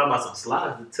 I thought about some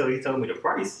slides until he told me the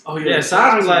price. Oh Yeah, yeah,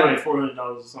 size was like- $400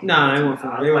 or something. Nah, they weren't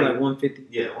from. They were like- like 150.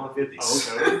 Yeah, 150.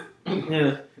 Oh, okay.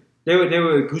 Yeah, they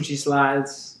were Gucci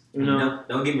slides. You know.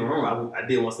 Don't get me wrong. I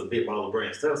did want some big baller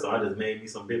brand stuff, so I just made me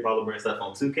some big baller brand stuff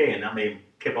on 2K, and I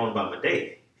kept on about my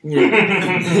day.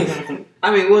 Yeah.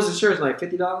 I mean, what was the shirt like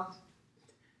 $50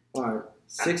 or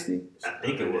 60 I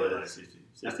think it was.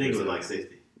 I think it was like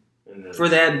 60. And the- for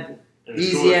that and the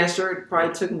easy shorts- ass shirt?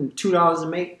 Probably took them $2 to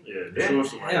make. Yeah, the Yeah.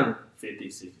 shorts were like Yeah. 50,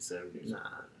 60, 70. Nah,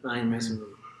 I ain't messing with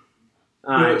it.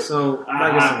 All right, so like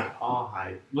I said, All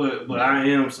hype. But I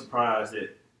am surprised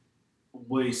that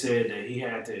what he said that he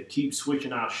had to keep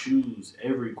switching out shoes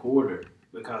every quarter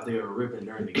because they were ripping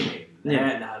during the game.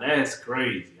 Yeah. Now that's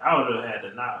crazy. I would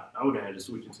have had to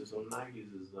switch into some Nikes.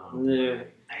 Yeah.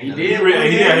 He Ain't did.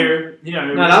 He out here.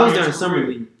 no, that was during summer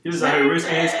league. He was out here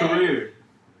risking his career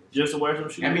just to wear some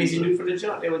shoes. That means he knew from the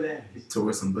jump they was there.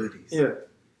 Towards some buddies. Yeah.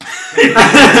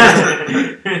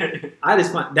 I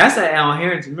just find that's at Al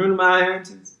Harrington. Remember my Al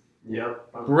Harringtons?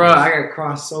 Yep. Bruh, I got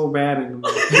crossed so bad in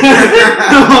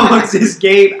the almost just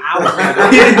gave out.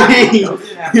 Those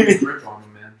didn't have to grip on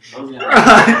him, man. Those didn't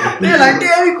have They're like,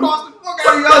 damn, he crossed the fuck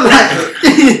out of you. I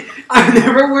was like, I'm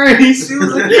never wearing these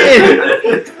shoes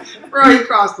again. Bro, he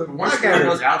crossed the to. Once fuck you out wear of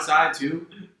those me. outside too.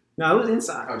 No, it was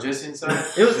inside. Oh, just inside.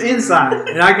 It was inside,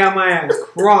 and I got my ass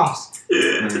crossed.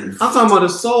 Man. I'm talking about the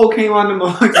soul came on the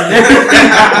mugs and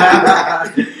everything.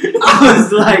 I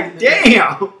was like,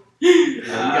 damn. Yeah, you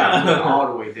got to put it all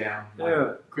the way down. Like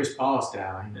Yeah. Chris Paul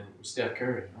style, you know, Steph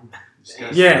Curry.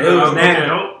 Yeah, it was Okay,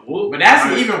 nasty. But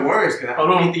that's even worse because I Hold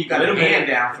don't on. think you got Wait the a minute. hand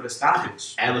down for the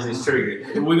stoppage. Alice is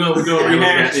triggered. We're gonna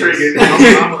rehash this. Triggered.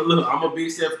 I'm a big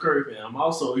Steph Curry fan. I'm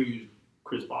also a huge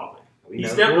Chris Paul fan. We He know.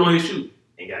 stepped on his shoe.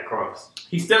 and got crossed.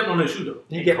 He stepped on his shoe though.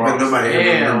 He get, But nobody ever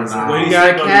Hell remembers nah. that. But he he got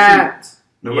stepped on capped.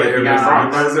 Nobody Yeah, ever you got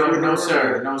remembers no, that. no,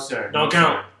 sir. No, sir. Don't no,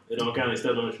 count. It don't count. He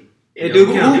stepped on his shoe. It do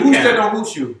Who, count. who stepped on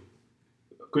whose shoe?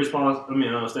 Chris Paul.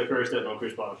 Steph Curry stepped on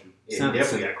Chris Paul's shoe. Yeah, he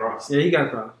definitely got crossed. Yeah, he got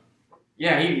crossed.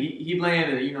 Yeah, he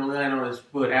landed, landed on his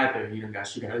foot after he done got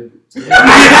shit out of his boots.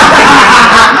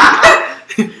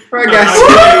 Bro,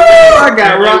 I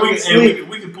got rocked in sleep.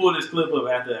 We can pull this clip up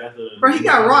after. Bro, he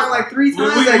got rocked like 3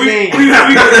 times that game.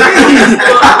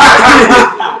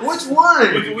 Which We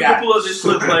one? can pull up this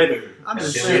clip later. I'm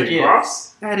just Shit, saying. Yeah.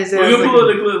 crossed? That is We can pull up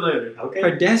like the clip later. a Okay.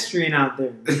 pedestrian out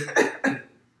there.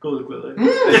 Pull the clip later.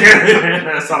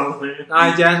 That's all I'm saying. All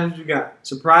right, Jasmine, what you got?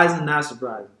 Surprising, not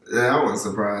surprising. Yeah, I wasn't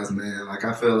surprised, man. Like,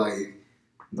 I feel like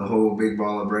the whole big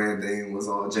baller brand thing was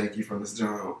all janky from this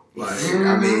jump. Like,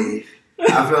 I mean,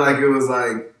 I feel like it was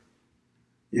like,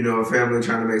 a family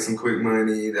trying to make some quick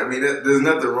money. I mean, there's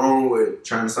nothing wrong with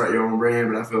trying to start your own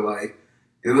brand, but I feel like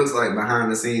it looks like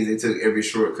behind the scenes they took every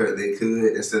shortcut they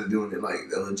could instead of doing it like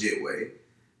the legit way.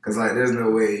 Because, like, there's no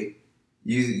way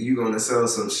you going to sell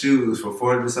some shoes for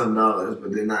 $400-something,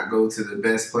 but then not go to the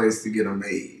best place to get them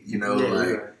made.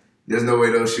 There's no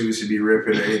way those shoes should be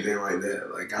ripping or anything like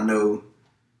that. Like, I know,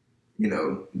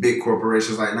 big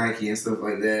corporations like Nike and stuff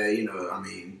like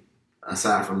that,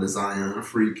 aside from the Zion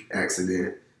freak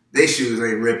accident, they shoes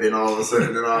ain't ripping all of a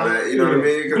sudden and all that. You know what I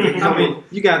mean? 'Cause I mean,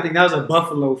 you gotta think that was a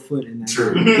buffalo foot in that.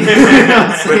 true.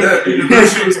 But But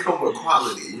those shoes come with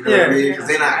quality. You know what I mean? Because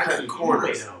they're not cutting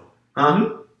corners. Huh?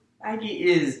 Nike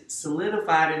is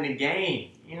solidified in the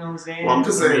game. You know what I'm saying? Well, I'm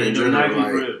just saying in The general, Nike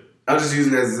like, rip. I'm just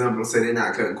using that as an example to say they're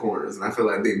not cutting corners. And I feel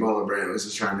like Big Baller Brand was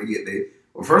just trying to get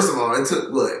well, first of all, it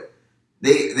took,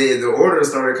 the order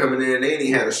started coming in, they ain't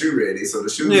even had a shoe ready. So the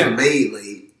shoes were made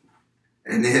late.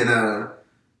 And then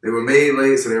they were made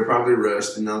late, so they were probably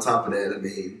rushed. And on top of that,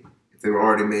 if they were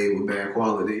already made with bad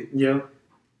quality, Yeah.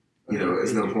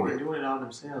 it's no point. They're doing it all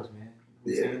themselves, man.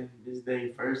 You know what I'm Yeah. saying? This is their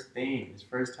first thing. It's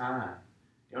first time.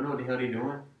 They don't know what the hell they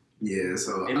doing. Yeah,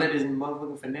 so They let this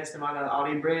motherfucker finesse them out of all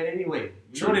their bread anyway.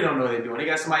 You know they don't know what they're doing. They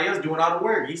got somebody else doing all the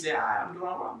work. He said, I'm doing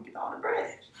all the work. I'm getting all the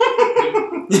bread.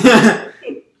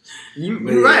 You're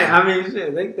right. I mean,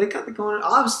 shit, they cut the corner.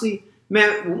 Obviously,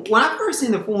 Man, when I first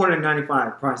seen the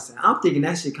 495 price tag, I'm thinking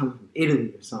that shit coming from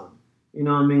Italy or something. You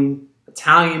know what I mean?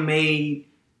 Italian made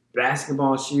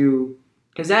basketball shoe.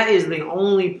 Because that is the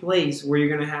only place where you're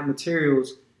going to have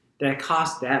materials that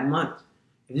cost that much.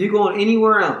 If you're going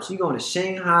anywhere else, you're going to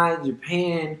Shanghai,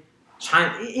 Japan,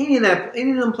 China, any of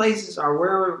them places or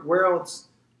where else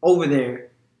over there,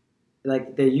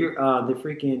 like the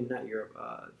freaking, not Europe,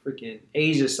 freaking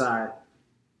Asia side,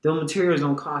 the materials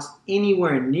don't cost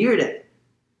anywhere near that.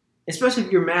 Especially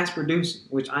if you're mass producing,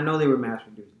 which I know they were mass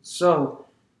producing. So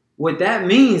what that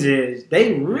means is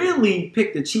they really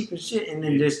picked the cheapest shit and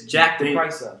then just jacked the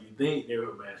price up. You think they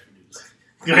were mass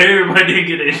producing? Everybody didn't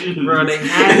get their shoes. Bro, they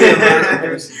had to mass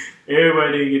producing.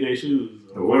 Everybody didn't get their shoes.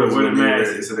 The orders Where were the ready,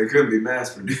 masses? so they couldn't be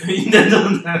mass produced.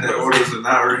 The orders are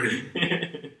not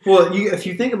ready. Well, if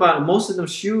you think about it, most of them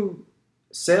shoe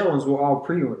sales were all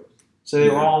pre-orders. So they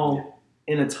were all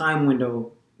in a time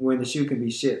window where the shoe can be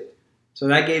shipped. So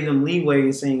that gave them leeway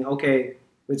in saying, okay,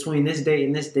 between this date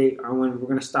and this date are when we're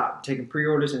going to stop taking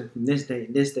pre-orders, and from this date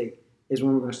and this date is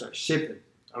when we're going to start shipping.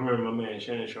 I remember my man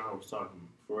Shannon Sharp was talking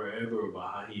forever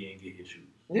about how he didn't get his shoes.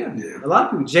 Yeah. A lot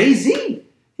of people. Jay-Z,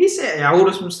 he said, I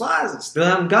ordered some slides. I still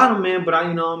haven't got them, man, but I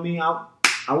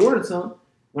ordered some.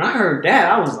 When I heard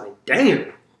that, I was like,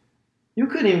 damn. You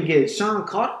couldn't even get Sean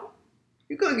Carter?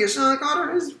 You couldn't get Sean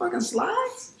Carter his fucking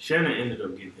slides? Shannon ended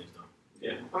up getting his though.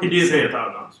 Yeah. He did pay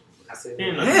 $1,000. I said,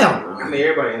 Hell. I mean,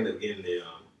 everybody ended up getting their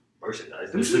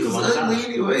merchandise. Them It took a shoes long is time. ugly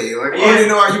anyway. Like, I don't even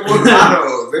know how you want to buy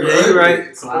those. They're Yeah, you're ugly.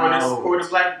 right. Support the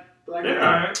black They're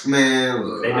alright. Man,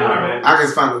 look. They do alright. I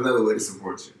can find another way to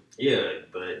support you. Yeah,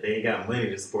 but they ain't got money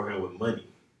to support him with money.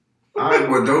 I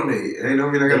will donate. It ain't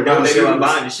don't mean I They got to buy don't the think about shoes.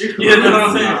 buying the shoes. Yeah, you know what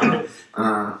I'm saying?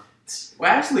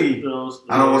 Well, actually,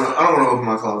 I don't want to open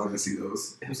my closet and see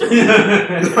those.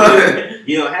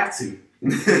 You don't have to.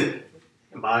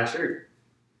 Buy a shirt.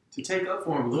 to take up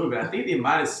for him a little bit, I think they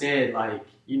might have said, like,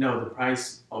 you know, the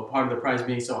price, or part of the price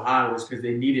being so high was because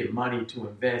they needed money to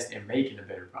invest in making a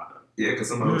better product. Yeah, because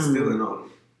somebody was stealing on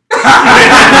them.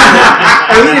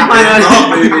 Hey, we didn't find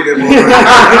out. They needed more.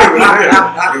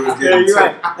 It was Yeah, getting you're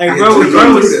right. tough. Hey, Yeah, bro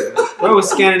don't was do that. bro was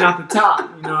scanning out the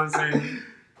top. You know what I'm saying?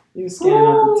 He was scanning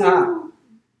out the top.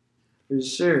 For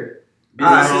sure.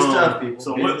 Business is Um, tough, people.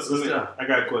 So Business is tough. I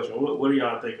got a question. What do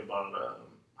y'all think about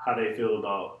how they feel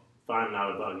about finding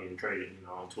out about getting traded, you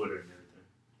know, on Twitter and everything?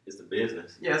 It's the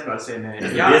business. Yeah, I was about to say, man.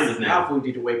 It's Y'all, business now. y'all fools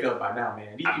need to wake up by now,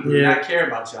 man. These people do Yeah. not care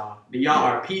about y'all. Y'all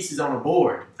are pieces on a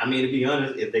board. I mean, to be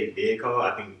honest, if they did call,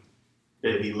 I think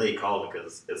it'd be late calling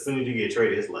because as soon as you get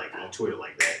traded, it's like on Twitter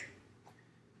like that.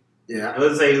 Yeah.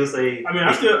 Let's say. I mean,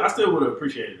 I still would have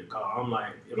appreciated the call. I'm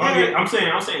like, I'm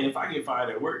saying, if I get fired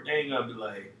at work, they ain't gonna be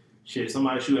like, shit,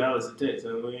 somebody shoot Alex a text.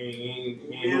 And we ain't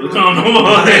really calling no more.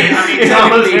 I mean, You know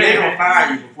what I'm technically, they saying? don't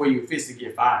fire you before you officially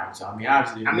get fired. So, I mean,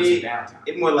 obviously, I there's mean, some downtime.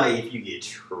 It's more like if you get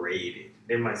traded,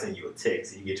 they might send you a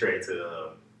text and you get traded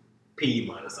to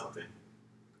Piedmont or something.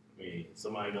 I mean,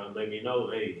 somebody gonna let me know,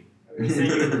 hey, They send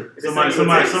you a text.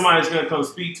 somebody's gonna come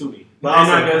speak to me. But They're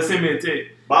also- not gonna send me a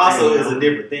text. But also, Hey, it's man. a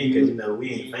different thing because, you know, we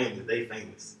ain't famous. They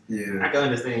famous. Yeah. I can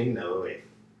understand, you know, like,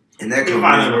 And that you can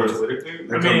find out on company's worth, Twitter.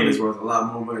 that I mean- company's worth a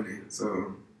lot more money.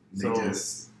 So they So-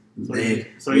 just. So, they,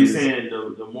 so you're saying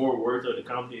the more worth of the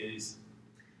company is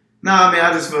No, I mean,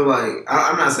 I just feel like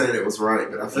I'm not saying it was right,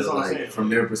 but I That's feel what I'm like saying. from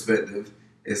their perspective,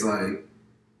 it's like,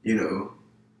 you know,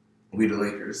 we the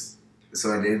Lakers.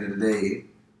 So at the end of the day,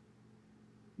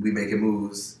 we making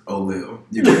moves. Oh well,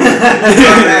 you know.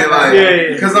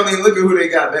 Yeah. Because I mean, look at who they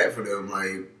got back for them.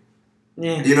 Like,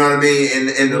 Yeah. you know what I mean? And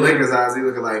in the Lakers' eyes, they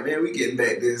looking like, man, we getting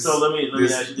back this. So let me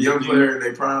ask this you young this. player in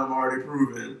their prime already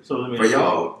proven. So let me For ask you-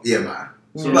 y'all, yeah, bye.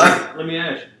 So Yeah. let me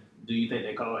ask you, do you think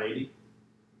they call 80?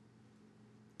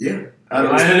 Yeah.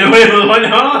 Because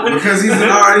Because he's an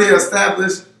already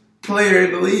established player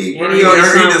in the league. And And he he already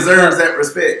signed deserves that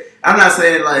respect. I'm not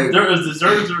saying like there is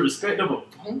deserves the respect of a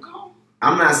phone call.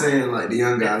 I'm not saying like the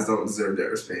young guys don't deserve that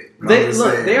respect. But I'm They just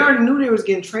look. saying- They already knew they was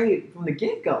getting traded from the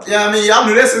get go. Yeah, I mean y'all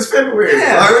knew that since February.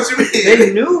 Yeah. Like what you mean?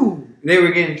 They knew they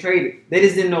were getting traded. They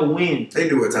just didn't know when. They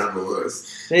knew what time it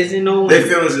was. They just didn't know when. Their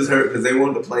feelings just hurt because they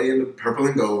wanted to play in the purple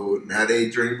and gold. Now they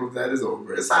dream of that is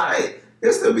over. It's alright.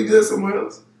 They'll still be good somewhere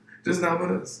else. Just not with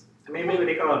us. I mean, maybe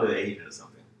they called the agent or something.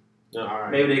 No, all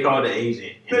right. Maybe they called the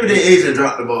agent. Maybe the agent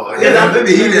dropped the ball. Yeah, Yeah,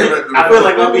 maybe he didn't let the I ball. feel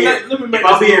like Let me make if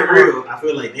I'm this being more- real, I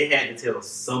feel like they had to tell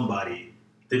somebody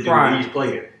to do Right. each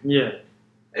player. Yeah.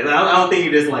 And I don't think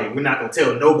you just like, we're not going to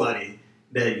tell nobody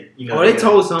that, you know. Oh, they got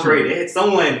told somebody. traded.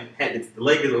 Someone had to, the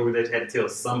Lakers over there had to tell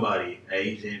somebody, an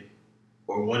agent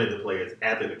or one of the players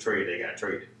after the trade they got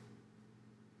traded.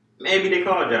 Maybe they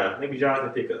called Josh. Maybe Josh can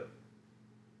pick up.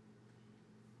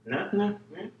 No? No.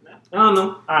 Yeah, no. I don't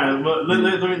know. All right, but let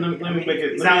me make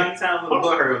it. You sound a little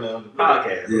butthurt on the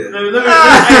podcast. Yeah.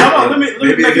 Let me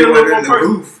Maybe make if it a you little were more in the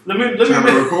personal. booth Let me trying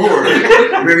to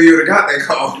record, maybe you would have got that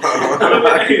call.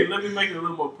 Hey, let me make it a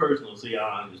little more personal so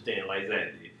y'all understand like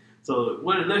that did. So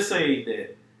let's say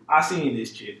that I seen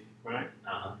this chick, right?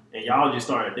 And y'all just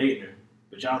started dating her,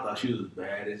 but y'all thought she was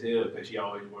bad as hell because she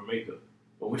always wore makeup.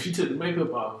 But when she took the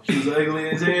makeup off, she was ugly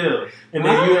as hell. And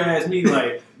then you asked me,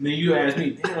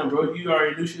 damn, bro, you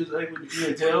already knew she was ugly, but you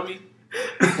didn't tell me?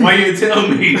 Why you didn't tell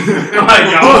me? I'm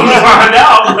like, y'all want to find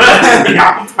out.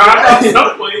 Y'all find out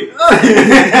some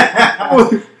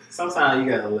way. Sometimes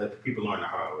you gotta let people learn the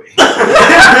hard way.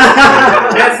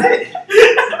 That's it.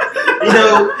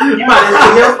 You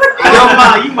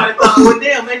might have thought, well,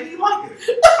 damn, maybe you like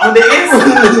her on the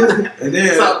inside. And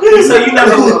then, So you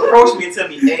never approach me and tell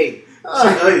me, hey,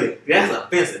 that's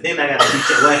offensive. Then I gotta beat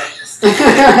your ass.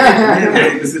 then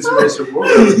make the situation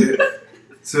worse.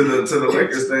 To the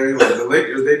Lakers thing, like the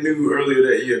Lakers, they knew earlier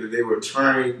that year that they were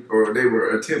trying or they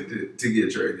were attempted to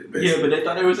get traded. Basically. Yeah, but they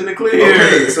thought they was in the clear.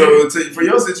 Okay, so for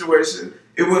your situation,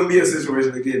 it wouldn't be a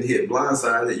situation of getting hit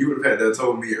blindsided. You would have had to have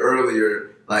told me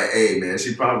earlier, like, hey man,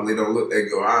 she probably don't look that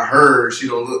good. I heard she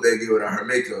don't look that good without her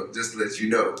makeup, just to let you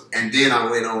know. And then I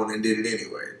went on and did it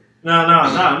anyway.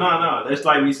 No. That's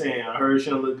like me saying I heard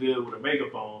she don't look good with her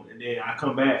makeup on, and then I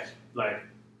come back like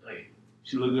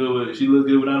she look good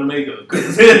without her makeup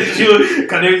because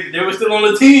they were still on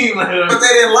the team. But they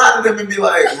didn't lie to them and be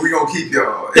like, "We gonna keep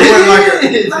y'all."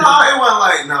 It wasn't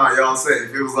like nah, y'all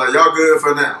safe. It was like y'all good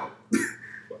for now.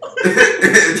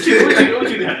 what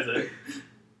you gotta say?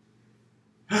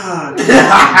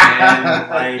 Man,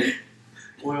 like,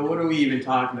 well, what are we even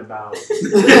talking about?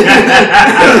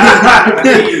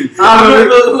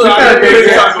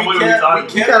 We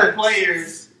kept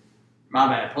players. My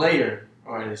bad, player.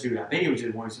 Or shoot, I think it was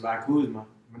just one survived Kuzma,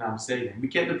 if I'm not mistaken. We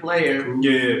kept the player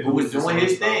who was doing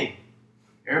his thing.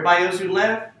 Everybody else who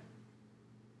left,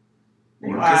 they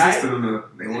were consistent enough.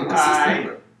 They weren't consistent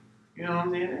enough. You know what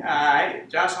I'm saying? Alright.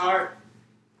 Josh Hart.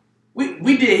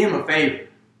 We did him a favor.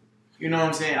 You know what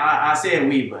I'm saying? I said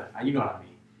we, but you know what I mean.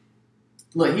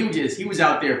 Look, he was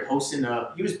out there posting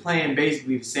up. He was playing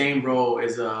basically the same role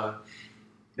as that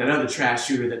other trash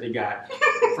shooter that they got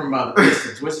from the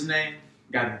Pistons. What's his name?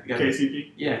 Got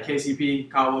KCP? Yeah, KCP,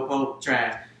 Caldwell Pope,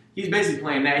 trash. He's basically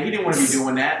playing that. He didn't want to be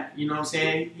doing that. You know what I'm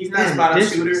saying? He's not a spot up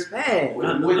shooter. Disrespect.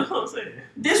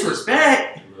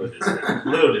 Disrespect?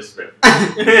 Little disrespect.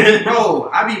 Bro,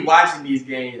 I be watching these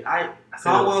games.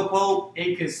 Caldwell Pope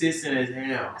inconsistent as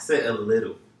hell. I said a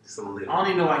little. Just a little. I don't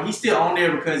even know why. He's still on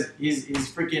there because his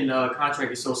freaking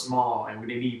contract is so small and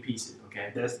they need pieces,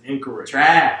 okay? That's incorrect.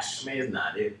 Trash. I mean, it's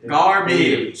not.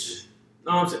 Garbage.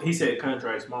 No, I'm saying, he said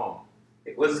contract small.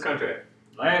 What's his contract?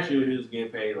 Last year he was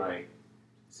getting paid like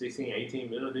 16, 18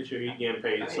 mil. This year he's getting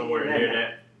paid somewhere near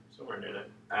that.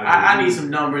 I need some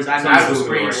numbers. I need some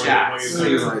screenshots. I think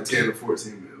it's like 10 or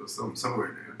 14 mil, somewhere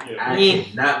in there. Yeah. I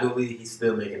cannot believe he's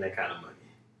still making that kind of money.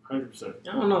 100%.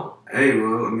 I don't know. Hey,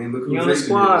 well, I mean, look He who's on the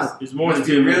squad. It's more than Must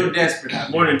be 10 real mil. desperate out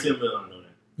More there. than 10 mil, I know that.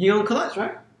 He on clutch,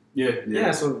 right? Yeah.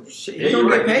 Yeah, so shit, Yeah, he gonna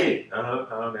you're get right. paid. That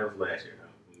was last year.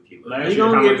 Last He year,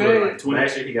 gonna how get much was it? paid. Like 20?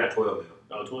 Last year he got 12 mil.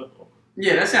 Oh, 12? Oh.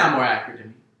 Yeah, that sounds more accurate to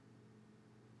me.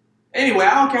 Anyway,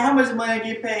 I don't care how much money I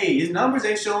get paid. His numbers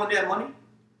ain't showing that money.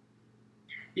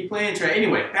 He playing trade.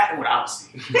 Anyway, back to what I was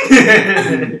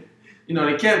saying. You know,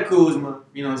 they kept Kuzma.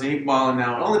 You know what I'm saying? He balling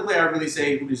out. The only player I really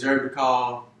say who deserved the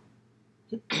call,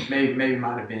 maybe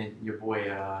might have been your boy,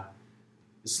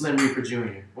 the Slim Reaper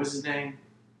Jr. What's his name?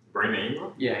 Brandon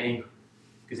Ingram? Yeah, Ingram.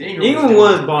 Because Ingram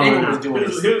was balling Ingram out. was doing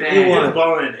his He thing. was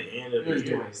balling at the end of He was the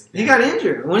doing year. his He thing. got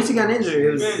injured. Once he got injured,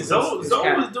 it was. Man, Zoe was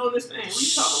doing this thing. What are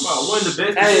you talking about? One of the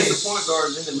best Hey. defensive point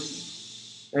guards in the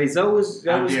league. Hey, Zoe was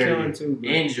How dare killing you. too, bro.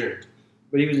 Injured.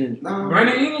 But he was injured. No,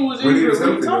 Brandon Ingram was when he injured. was What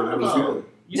are you healthy, talking that was about? good.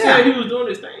 You Yeah. said he was doing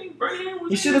this thing. Brandon Ingram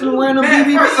was He should have been injured. wearing them Man,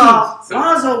 BBBs. first off,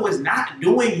 Lonzo was not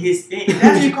doing his thing. If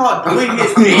that's what you call doing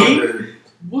his thing.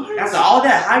 What? After all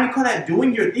that hype, you call that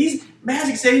doing your these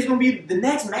Magic say he's gonna be the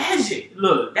next Magic.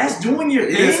 Look, That's doing your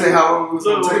He didn't say thing. how long it was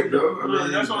going to Look, take, though. I look,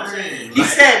 mean, that's what I'm saying. He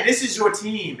said this is your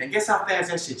team, and guess how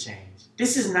fast that shit changed.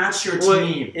 This is not your Well,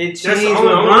 team. it That's changed the when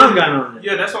only- Ron got on it.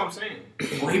 yeah, that's what I'm saying.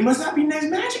 Well, he must not be next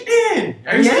Magic then.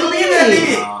 Are you Yeah. still being that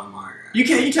big? Oh, my God.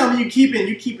 You tell me you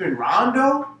keeping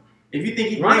Rondo? If you think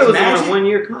he's Rondo was next on a Magic,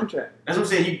 1-year contract. that's what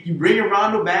I'm saying. You bring your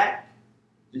Rondo back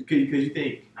because you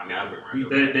think. I mean, I've been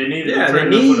right. They needed Yeah, to they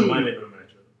trade him for the need- money to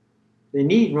match up. They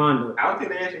need Rondo. I don't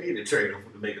think they actually need to trade him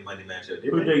to make the money match up.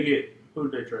 Did Who'd they? they get?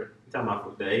 Who'd they trade? You talking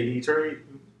about the AD trade?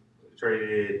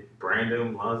 traded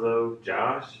Brandon, Lonzo,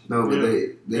 Josh. No, but they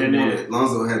And then- wanted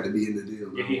Lonzo had to be in the deal.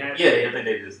 Yeah, he had. Yeah, I think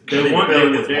they just. They I want. think the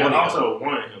Pelicans They wanted him. also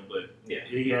wanted him, but Yeah.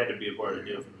 he had to be a part of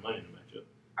the deal for the money in the matchup.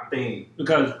 I think.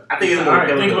 Because I think it's all more right,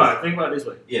 think Pelicans. about it. Think about it this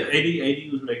way. Yeah.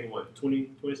 AD was making what 20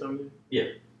 something. Yeah.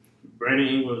 Brandon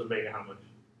Ingram was making how much?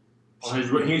 On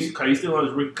his he's still on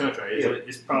his rookie contract.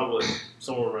 It's probably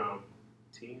somewhere around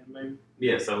 10 maybe.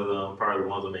 Yeah, so probably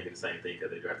Lonzo making the same thing because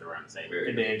they drafted around the same area.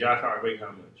 And then Josh Hart making how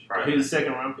much? Probably. He's a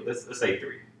second round pick. Let's say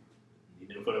 3. He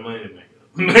didn't put the money to make it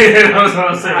up. That's what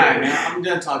I'm All saying. right, man. I'm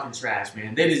done talking trash,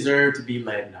 man. They deserve to be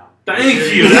let know. Thank They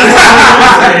you. should've- That's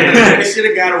all I'm saying. They should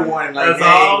have got a warning. Like, That's hey,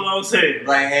 all I'm saying.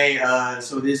 like, hey,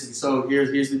 so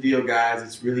here's the deal,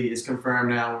 guys. It's confirmed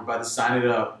now. We're about to sign it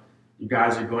up. You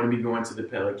guys are going to be going to the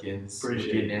Pelicans. Appreciate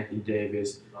We're getting it. Anthony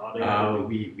Davis. All they gotta do.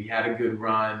 We had a good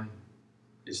run.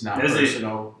 It's not That's it.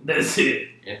 personal. That's it.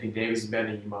 Anthony Davis is better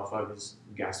than you motherfuckers.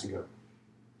 You guys to go.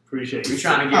 Appreciate We're it.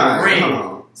 trying to get All a right, ring. hold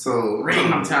on. So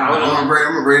Ring I'm time.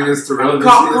 gonna bring this to relevancy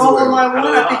Call as one well. by one.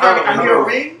 I think I get a Hold on.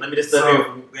 ring. Let me just stop here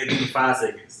for maybe 5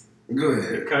 seconds. Go The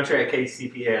ahead. contract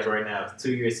KCP has right now is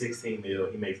 2 years, $16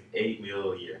 million. He makes $8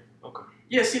 million a year.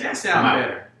 Yeah, see, that sounds Wow.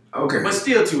 better. Okay. But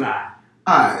still too high.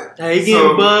 All right. Hey, he So-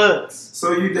 getting bucks.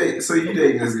 So you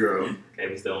dating this girl? Okay,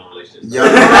 we still in a relationship. Yeah.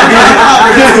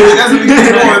 That's what we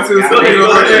keep going to.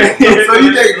 So, so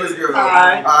you dating this girl? All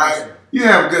right. All right. You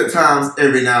have good times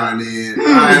every now and then. All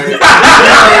right. You know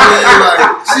what I mean?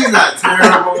 Like, she's not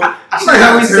terrible. She's like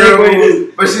how not we terrible,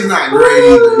 segue but she's not great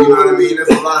either. You know what I mean? There's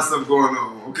a lot of stuff going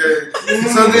on. Okay.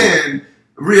 So then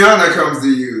Rihanna comes to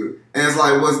you and it's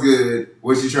like, "What's good?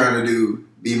 What you trying to do?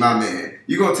 Be my man."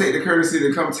 You gonna take the courtesy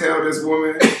to come tell this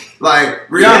woman, like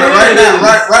Rihanna,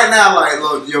 right now, like,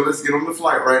 look, yo, let's get on the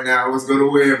flight right now. Let's go to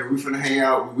wherever we finna hang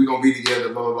out. We gonna be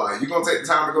together. Blah blah blah. You gonna take the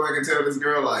time to go back and tell this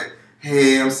girl, like,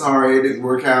 "Hey, I'm sorry, it didn't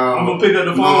work out." I'm gonna pick up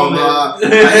the Blah, phone. blah, blah.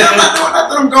 man. Hey, I'm not doing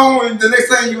nothing. I'm going. The next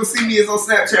time you will see me is on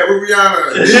Snapchat with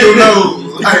Rihanna. Then you'll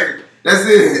know. Like, that's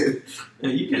it.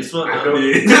 You can fuck I up, go-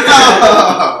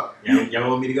 man. Y'all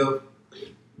want me to go?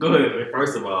 Go ahead, man.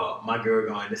 First of all, my girl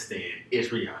gonna understand. It's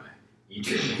Rihanna. You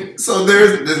tripping. So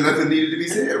there's nothing needed to be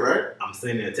said, right? I'm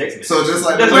sending a text message. So just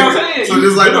like That's the what I'm Lakers, saying. so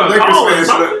just like You the gonna Lakers call or fans,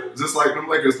 something? just like them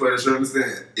Lakers players should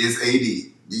understand. It's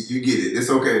AD. You get it. It's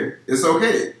okay. It's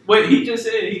okay. Wait, he just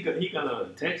said he gonna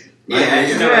text it. Yeah,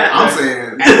 you know, I'm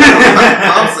saying.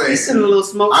 I'm He's saying. sending a little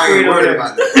smoke I straight ain't over worried there.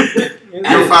 about that.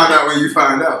 You'll find out when you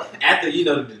find out. after the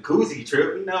jacuzzi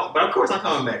trip, but of course I'm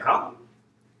coming back home.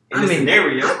 In I this mean,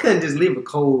 scenario, I couldn't just leave a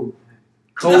cold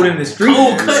in the street.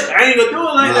 Cold cut. I ain't gonna do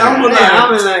it like that. I'm Yeah,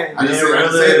 gonna I'm like, I just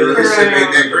said the relationship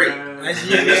ain't that great. That's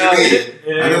That's what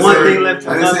you mean. I didn't one say- thing left to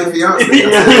I didn't say another. fiance.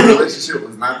 I said the relationship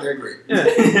was not that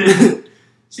great.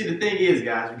 See, the thing is,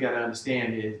 guys, we gotta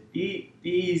understand is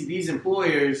these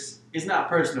employers, it's not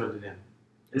personal to them.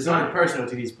 It's only personal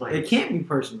to these It players. can't be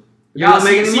personal. Y'all Y'all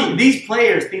making see, money. these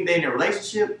players think they're in a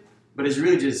relationship, but it's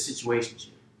really just a situationship.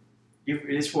 It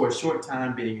is for a short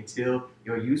time being until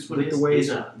your usefulness With the way is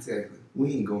it's up. Exactly.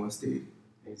 We ain't going steady.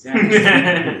 Exactly.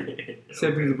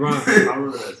 Except for LeBron. I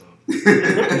remember that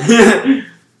song.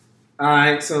 All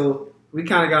right, so we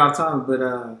kind of got off topic, but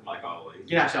like always.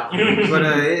 Get out, y'all. but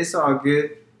it's all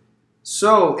good.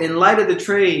 So, in light of the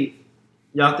trade,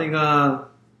 y'all think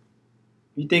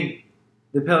you think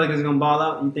the Pelicans gonna ball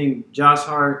out? You think Josh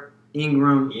Hart,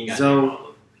 Ingram, You ain't got Zoe? name all of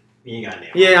them. You ain't got name.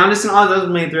 Yeah, I'm just saying all those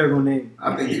main three are gonna name.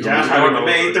 I think you're Josh gonna Hart the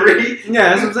main 3. Yeah,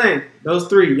 that's what I'm saying. Those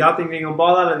three, y'all think they gonna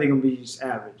ball out or they gonna be just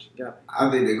average? Yeah.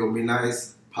 I think they're gonna be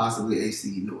nice, possibly AC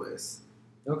in the West.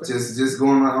 Okay. Just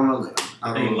going on a limb.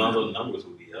 I think Lonzo's numbers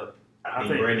will be up. I I think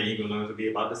think- Brandon Ingram numbers will be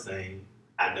about the same.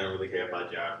 I don't really care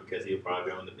about Josh because he'll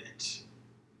probably be on the bench.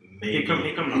 Maybe He come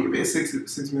He could be a six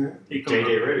man. He come JJ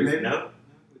up. Redick. Maybe. No.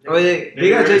 Oh, they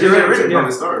got JJ JJ Redick Redick. probably Yeah.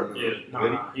 starting. Yeah,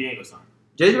 nah, he ain't gonna start.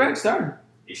 JJ Redick starting.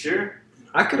 You sure?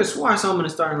 I could have sworn I saw him in the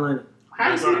starting lineup.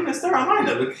 How is he in the starting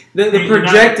lineup? The He's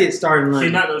projected starting He's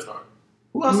lineup. not gonna start.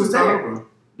 Who else is there?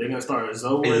 They're gonna start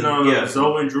Zoe Is- and yeah.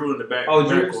 Zoe and Drew in the back. Oh,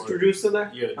 backcourt. Drew still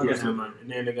there? Yeah, Okay. yes, and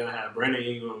then they're gonna have Brandon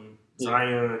Ingram,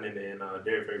 Zion, and then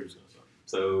Derek Favors gonna start.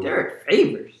 So Derek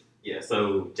Favors. yeah,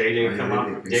 so JJ come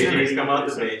out. JJ's come out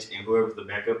the bench, and whoever's the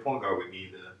backup point guard would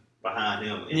be the behind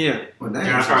him. And Yeah. Well,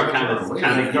 Josh Hart kind of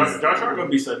Josh Hart gonna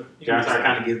be seven. Josh Hart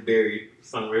kind of gets buried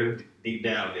somewhere deep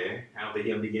down there. I don't think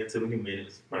he'll be getting too many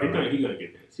minutes. He gonna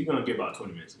get this. He's gonna get about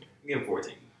 20 minutes again. Give him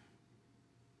 14.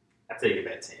 I take it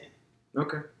back 10.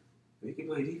 Okay. He can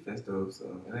play defense though, so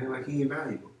it ain't like he ain't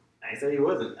valuable. I ain't say he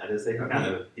wasn't. I just say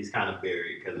he's kind of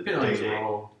buried because of the Depends on his JJ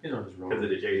role. Depends on his role. because of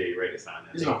the JJ Redick signing.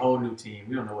 This is a whole new team.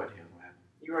 We don't know what the hell will happen.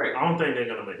 You're right. I don't think they're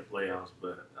gonna make the playoffs,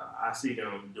 but I see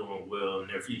them doing well and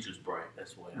their future's bright.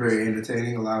 That's why. Very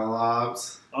entertaining. A lot of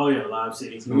lobs. Oh yeah, Live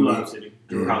City, new Live City.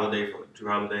 Drew Yeah. Holiday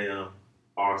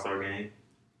All-Star game.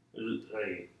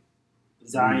 Hey,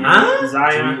 Zion, Huh?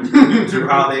 Zion. Drew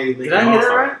Holiday. Did I hear that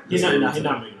right? He's not making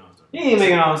All-Star. He ain't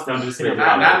making all stuff. I'm just saying.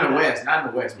 Not in the West. Not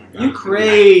in the West, man. You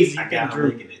crazy. I got him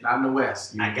Drew. making it. Not in the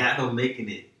West. I got him making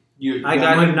it. I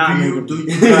got him not making Do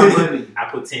it. you got money? I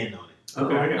put 10 on it.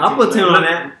 Okay, I got I'll put 10 on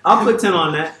that. I'll put 10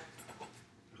 on that.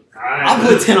 Alright. I'll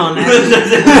put 10 on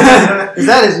that. Because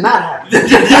that is not happening.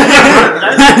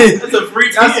 That's a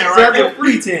free 10 That's right a there.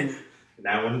 free 10.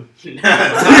 That one.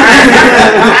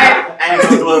 I ain't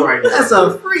gonna do it right now. That's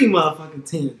a free motherfucking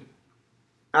 10.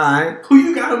 Alright. Who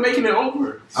you got him making it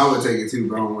over? I would take it too,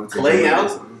 but I don't want to take Clay it.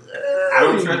 out. I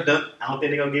don't trust them. I don't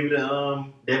think they're gonna give it to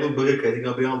Devin Booker because he's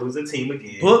gonna be on losing team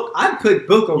again. Book. I'd put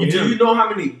Book over Do you him. know how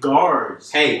many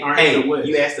guards Hey, are in the West?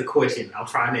 you asked a question. I'm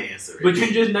trying to answer it. But you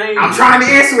just named. I'm trying to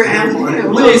answer it.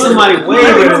 Am. We need somebody way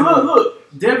Look, better. look.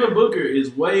 Devin Booker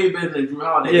is way better than Drew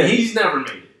Holiday. Yeah. He's never made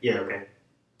it. Yeah, okay.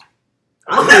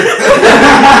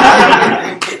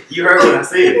 You heard what I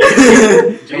said.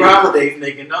 Drew Holiday's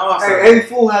making no sense. Every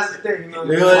fool has a thing. You know what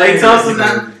I mean? Clay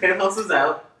Thompson's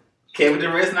out. Kevin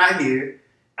Durant's not here.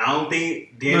 I don't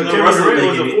think Kevin D'Angelo Russell's Durant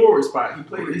was making a it. forward spot. He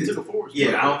took a forward spot.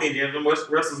 Yeah, I don't think D'Angelo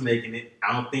Russell's making it.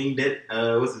 I don't think that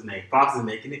what's his name? Fox is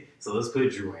making it. So let's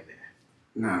put Drew in there.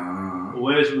 No.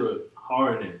 Westbrook,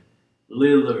 Harden,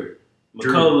 Lillard,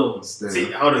 Drew. McCollum. Steph.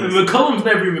 See, hold on. McCollum's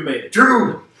never even made it.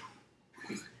 Drew.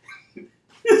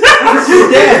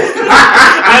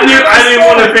 I didn't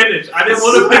want to finish. I didn't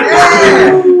want to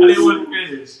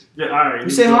finish. Yeah, all right. You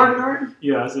say Harden?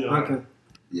 Yeah, I said Harden. Okay.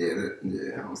 Yeah,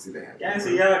 I don't see that happening. Yeah, so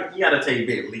y'all, you gotta take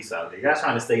big leaps out there. Y'all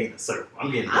trying to stay in the circle.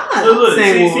 I'm getting I'm not Look,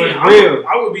 saying see, what was real.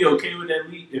 I would be okay with that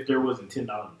leap if there wasn't $10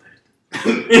 attached.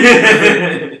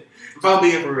 If I'm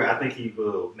being for real, I think he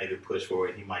will make a push for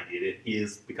it. He might get it. He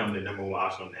is becoming the number one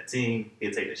option on that team.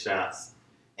 He'll take the shots.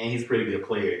 And he's a pretty good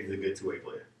player. He's a good two-way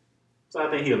player. So I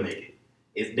think he'll make it.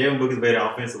 It's Devin Booker's better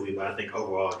offensively, but I think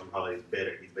overall Drew Holiday is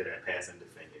better. He's better at passing and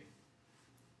defending.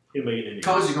 He'll make it anyway.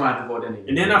 Coach is gonna have to vote that nigga.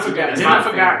 And then I forgot. That's Then I my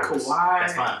forgot favorite. Kawhi.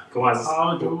 That's fine.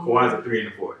 Kawhi's a 3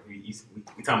 and a 4. We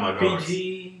talking about guards.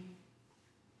 PG.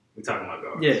 We talking about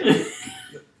guards. Yeah.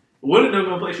 What are they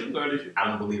gonna play shooting guard this year? I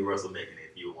don't believe Russell making it.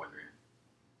 If you were wondering.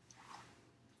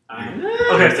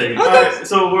 Okay. All right.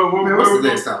 So Man, what's the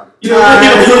next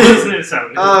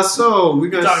topic? So we're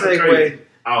gonna Talking segue. crazy.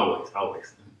 Always. All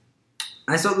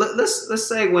right, so let's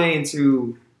segue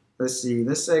into. Let's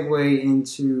segue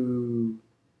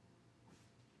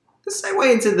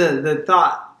into the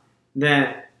thought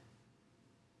that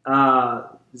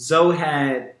Zoe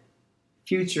had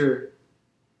Future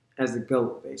as the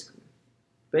GOAT,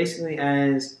 basically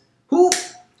as who.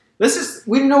 We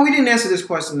didn't answer this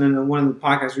question in one of the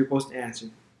podcasts we were supposed to answer.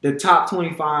 The top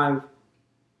 25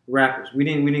 rappers. We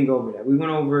didn't go over that. We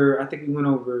went over. I think we went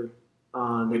over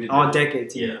the all decade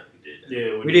team. Yeah, we did.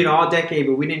 Yeah, We did all decade,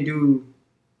 but we didn't do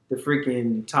the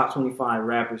freaking top 25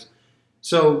 rappers.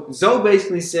 So Zoe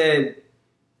basically said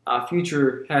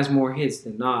Future has more hits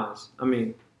than Nas. I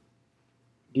mean,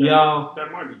 do y'all?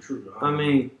 That might be true. I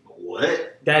mean,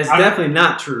 What? that's I- definitely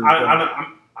not true.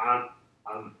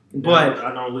 But But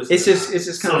I don't listen. it's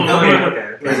just kind of So- funny.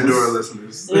 Okay. Pandora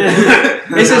listeners.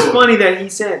 It's just funny that he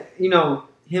said, him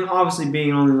obviously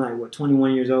being only like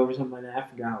 21 years old or something like that. I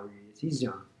forgot how he is. He's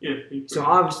young. Yeah. So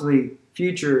obviously,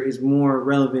 Future is more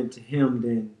relevant to him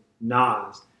than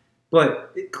Nas.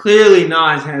 But clearly,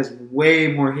 Nas has way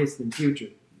more hits than Future.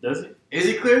 Does it? Is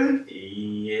it clearly?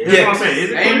 Yeah. That's what I'm saying. Is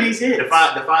it Name clear? these hits.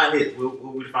 Define hit. What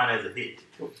we define as a hit?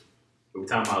 We're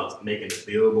talking about making the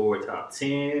Billboard top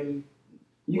 10.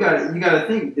 You gotta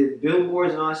think that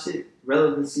billboards and all that shit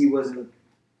relevancy wasn't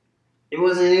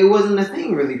a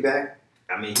thing really back.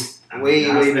 I mean, Way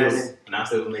back Nas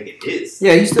still making hits.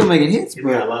 Yeah, he's still making hits, He's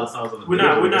got a but lot of songs on the We're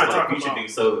not Billboard, just talking Future about- do.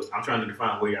 So I'm trying to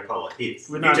define what y'all call it hits.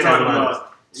 We're not Future has a talking lot of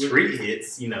about- street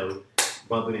hits.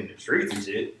 Bumping in the streets and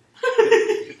shit.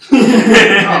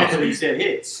 Oh, so you said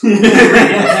hits.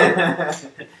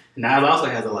 Nas also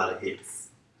has a lot of hits.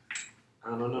 I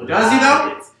don't know. Does he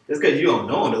though? Hits. Just because you don't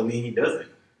know him don't mean he doesn't.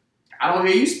 I don't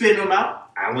hear you spitting them out.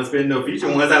 I won't spend no Future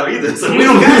ones out either. So We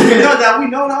don't got to know that. We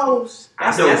know those.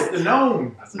 I That's the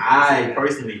known. I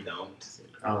personally don't.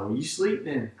 Oh, you sleep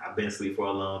then. I've been asleep for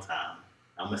a long time.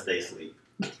 I'm gonna stay asleep.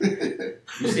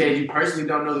 You said you personally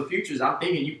don't know the futures. I'm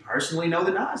thinking you personally know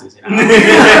the Nas's. And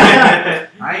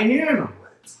I ain't hearing them.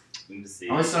 Let me see.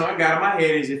 Only song I got in my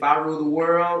head is "If I Rule the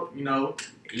World." I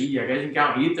guess you can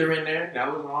count Ether in there.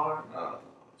 That was hard.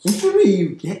 What you mean you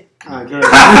get? Okay.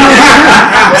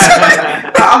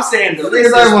 I'm saying the list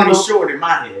is Everybody pretty wanna- short in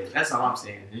my head. That's all I'm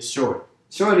saying. It's short.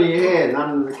 Short in your head, not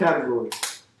in the category.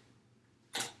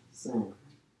 Same.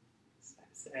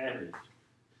 Savage.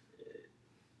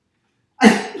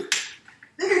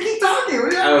 Nigga, keep talking.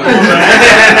 What Oh,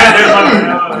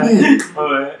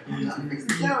 Alright. Fix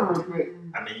the camera real quick.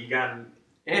 I mean, you got.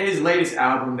 And his latest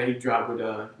album that he dropped with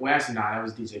well actually nah, that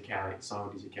was DJ Khaled. Song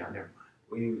with DJ Khaled. Never mind.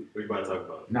 What you about to talk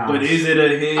about? Nah, But is it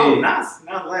a hit? Oh, Nas last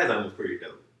album was pretty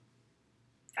dope.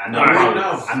 I know. I don't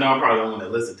I know. I probably don't want to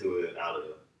listen to it out of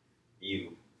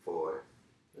you for.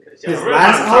 His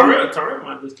last album? Terrell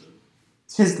might listen to it.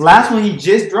 His last one he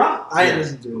just dropped. I didn't Yeah.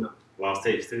 listen to it. No. Lost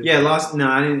tapes too. Yeah, lost. No,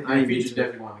 I didn't. I I didn't Future get to it.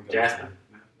 definitely want to go. Jasmine.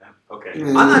 Okay.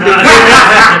 I'm not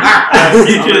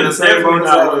Future I'm is definitely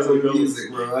not one of the with ghosts.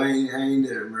 music, bro. I ain't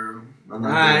there, bro. I'm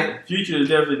not Alright. Future is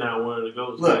definitely not one of the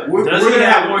ghosts. Look, But we're does gonna he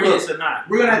have have- more look, hits or not?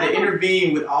 We're gonna have to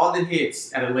intervene with all the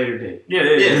hits at a later date. Yeah.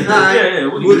 Alright. We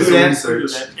can We'll do do that. that. We can do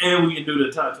that. And we can do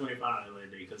the top 25 later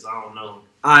because I don't know.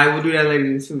 Alright, we'll do that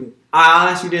later too. I'll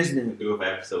ask you this then. Do it for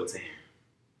episode 10.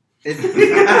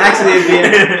 Actually,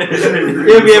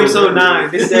 it'll be episode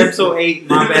 9. This is episode 8.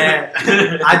 My bad.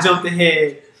 I jumped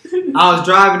ahead. I was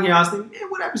driving here. I was thinking, man,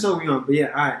 what episode we on? But yeah,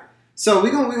 all right. So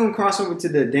we're gonna cross over to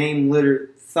the Dame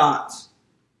Lillard thoughts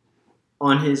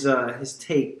on his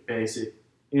tape. Basic.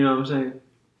 You know what I'm saying?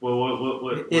 Well,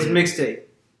 what? His mixtape.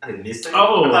 I didn't miss it.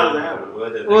 Oh. I thought it was an album.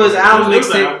 Well, his album It was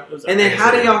mixtape. out. It was And then out.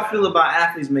 how do y'all feel about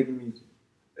athletes making music?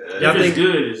 Y'all If it's think-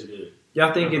 good, it's good.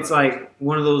 Y'all think it's like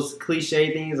one of those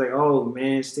cliche things, like, oh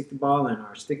man, stick the ball in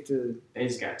or stick to. They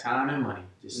just got time and money.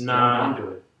 Just Nah. don't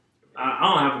do it. I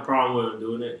don't have a problem with them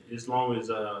doing it as long as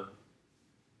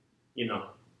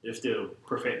they're still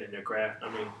perfecting their craft. I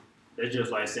mean, that's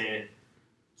just like saying,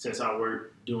 since I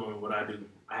work doing what I do,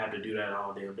 I have to do that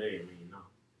all damn day. I mean, no.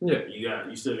 Yeah.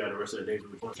 You still got the rest of the day to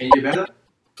do it. Can you get better?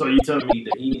 So you tell me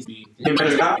that he needs to be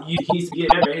he needs to get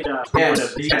better at his job.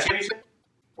 Yes. He got championship.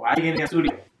 Why you in the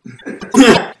studio? He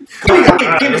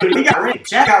got ring in the studio. He got ring.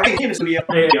 Shaq got ring in the studio.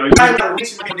 Hey, are You got ring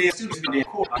in the damn studio. In the damn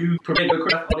court. you perfect your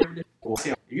craft all every day?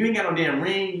 If you ain't got no damn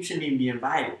ring, you shouldn't even be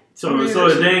invited. So if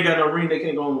they ain't got no ring, they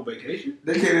can't go on vacation.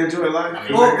 They can't enjoy life. I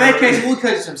mean, Well, vacation, we'll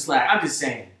cut you some slack. I'm just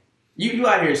saying. You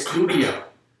out here studio.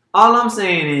 All I'm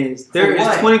saying is there For is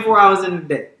what? 24 hours in the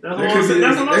day. That's They what I'm could saying. be-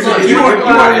 That's what I'm they saying. could be- you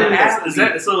are an Is athlete. Is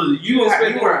that so? You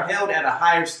expect are held at a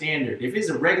higher standard. If it's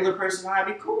a regular person, I'd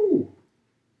be cool.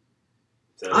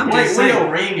 So, I'm Where just where saying.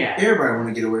 your ring at? Everybody want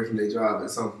to get away from their job at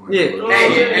some point. Yeah. bro.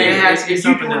 Hey, Yeah, it has to be if you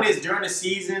something doing else. this during the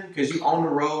season because you on the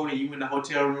road and you in the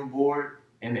hotel room board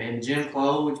and the gym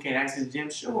closed, you can't access the gym,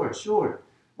 sure.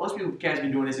 Most people can't be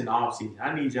doing this in the off season.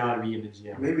 I need y'all to be in the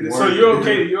gym. Maybe that's- So you're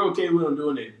okay with them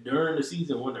doing it during the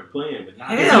season when they're playing, but not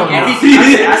Hell during no. the If he,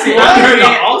 I said, What? if he During the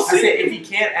can't- I off-season? said if he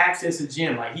can't access a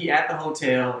gym, like he at the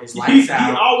hotel, it's He lights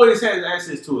out. always has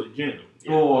access to a gym.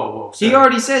 Whoa. He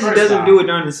already says he First doesn't off, do it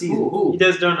during the season. who? He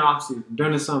does during the off season,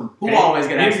 during the summer. Who always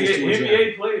get access to a gym?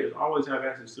 NBA players always have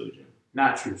access to a gym.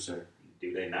 Not true, sir.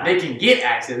 do they not? They can get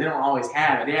access. They don't always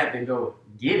have it. They have to go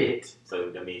get it.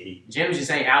 So, I mean, Gyms just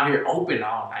ain't out here open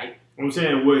all night. I'm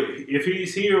saying, if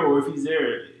he's here or if he's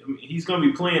there, I mean, he's going to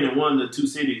be playing in one of the two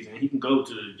cities, and he can go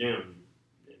to the gym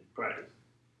and practice.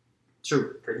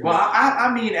 True. Well,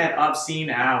 I mean at obscene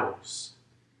hours.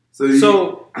 So you have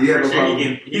a pretty sure problem. he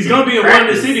can. He's going to be in one of the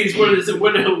practice. cities where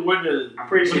the I'm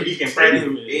pretty sure he can practice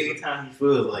anytime he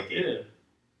feels like it. Yeah.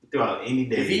 Throughout any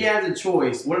day. If he has a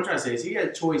choice, what I'm trying to say is he has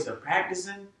a choice of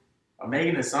practicing or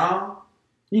making a song.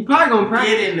 he probably gonna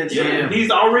practice. Get in the Yeah, gym.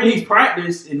 he's already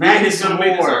practiced and then he's Practice going to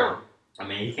make a more. song. I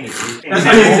mean, he can't. That's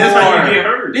how you get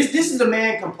hurt. This is a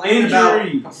man complaining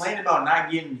Injuries. about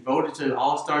not getting voted to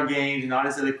All-Star games and all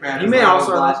this other crap. He made Blah,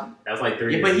 All-Star blah, last blah. year. That was like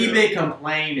 3 Yeah, years but he ago. been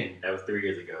complaining. That was 3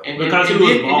 years ago. And Because then, he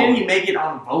was and then balling. he make it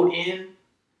on vote in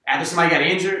after somebody got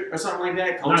injured or something like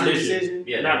that. Not Coaching this year. decision.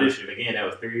 Yeah, Not that this was, again, that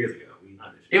was 3 years ago.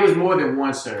 Not this year. It was more than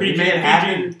one, sir. PG, It may have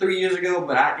PG. happened 3 years ago,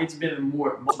 but it's been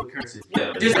more multiple occurrences.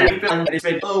 Yeah, but Just they like you feel like they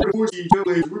say, oh, we're forcing each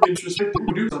other, we're disrespectful,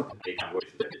 we'll do something. kind of worked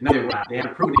with that. No, they're not. They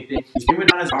haven't proved anything. He's been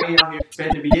on his way out here,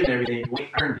 expecting to be given everything. You ain't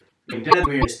earned it. You done it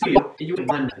here in the studio, and you ain't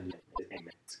done nothing yet. Just came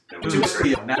back. But you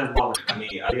studio, not a baller. I mean,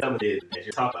 I did that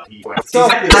you're talking about. He So-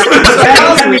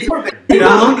 Exactly. The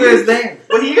hunger is there.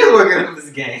 but he is working on this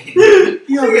game. You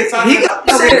don't get talking He about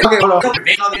got said, okay, hold on.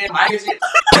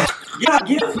 Yeah,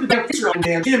 get the damn picture on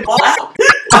damn, get him ball out.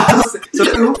 So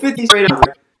who 50 straight up,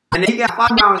 and then he got 5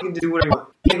 hours to do whatever he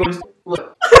wants. He ain't gonna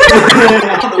Look,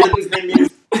 I don't know what his name is.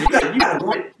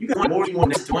 You got more than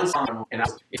one song, and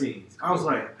I was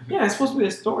like, Yeah, it's supposed to be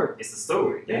a story. it's a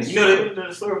story. Yeah, You know they've done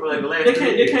the story for like the last.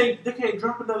 they can't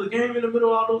drop another game in the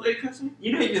middle of all those 8 cutscenes.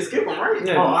 You didn't even skip them, right?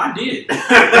 Yeah. Oh, I did. I'm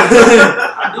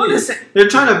I did. just saying, they're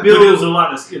trying to But there was a build.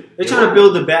 lot of skipping. They're trying to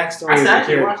build the backstory. I of the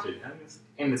actually character. watched it. I was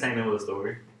entertaining with the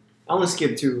story. I only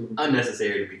skipped 2.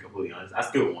 Unnecessary to be completely honest. I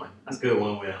skipped one. I skipped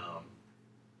one when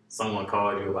someone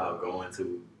called you about going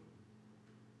to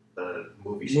the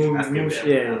movie shoot. I skipped that.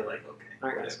 Yeah. I was like, okay.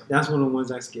 Alright, that's one of the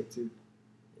ones I skipped too.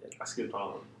 I skipped all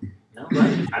of them. No,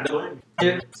 like, I don't.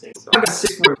 Yeah. Same. So I got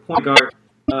 6 for point guard.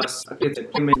 I get the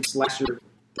playmaking slasher.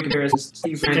 Comparison,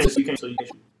 Steve You Francis. can't shoot.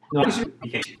 No, I can shoot.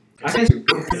 You can't shoot. I can shoot.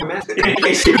 I'm asking. You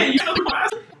can't shoot.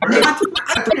 I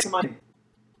got 3 somebody.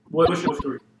 What's your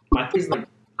 3? My three's like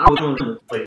I don't know.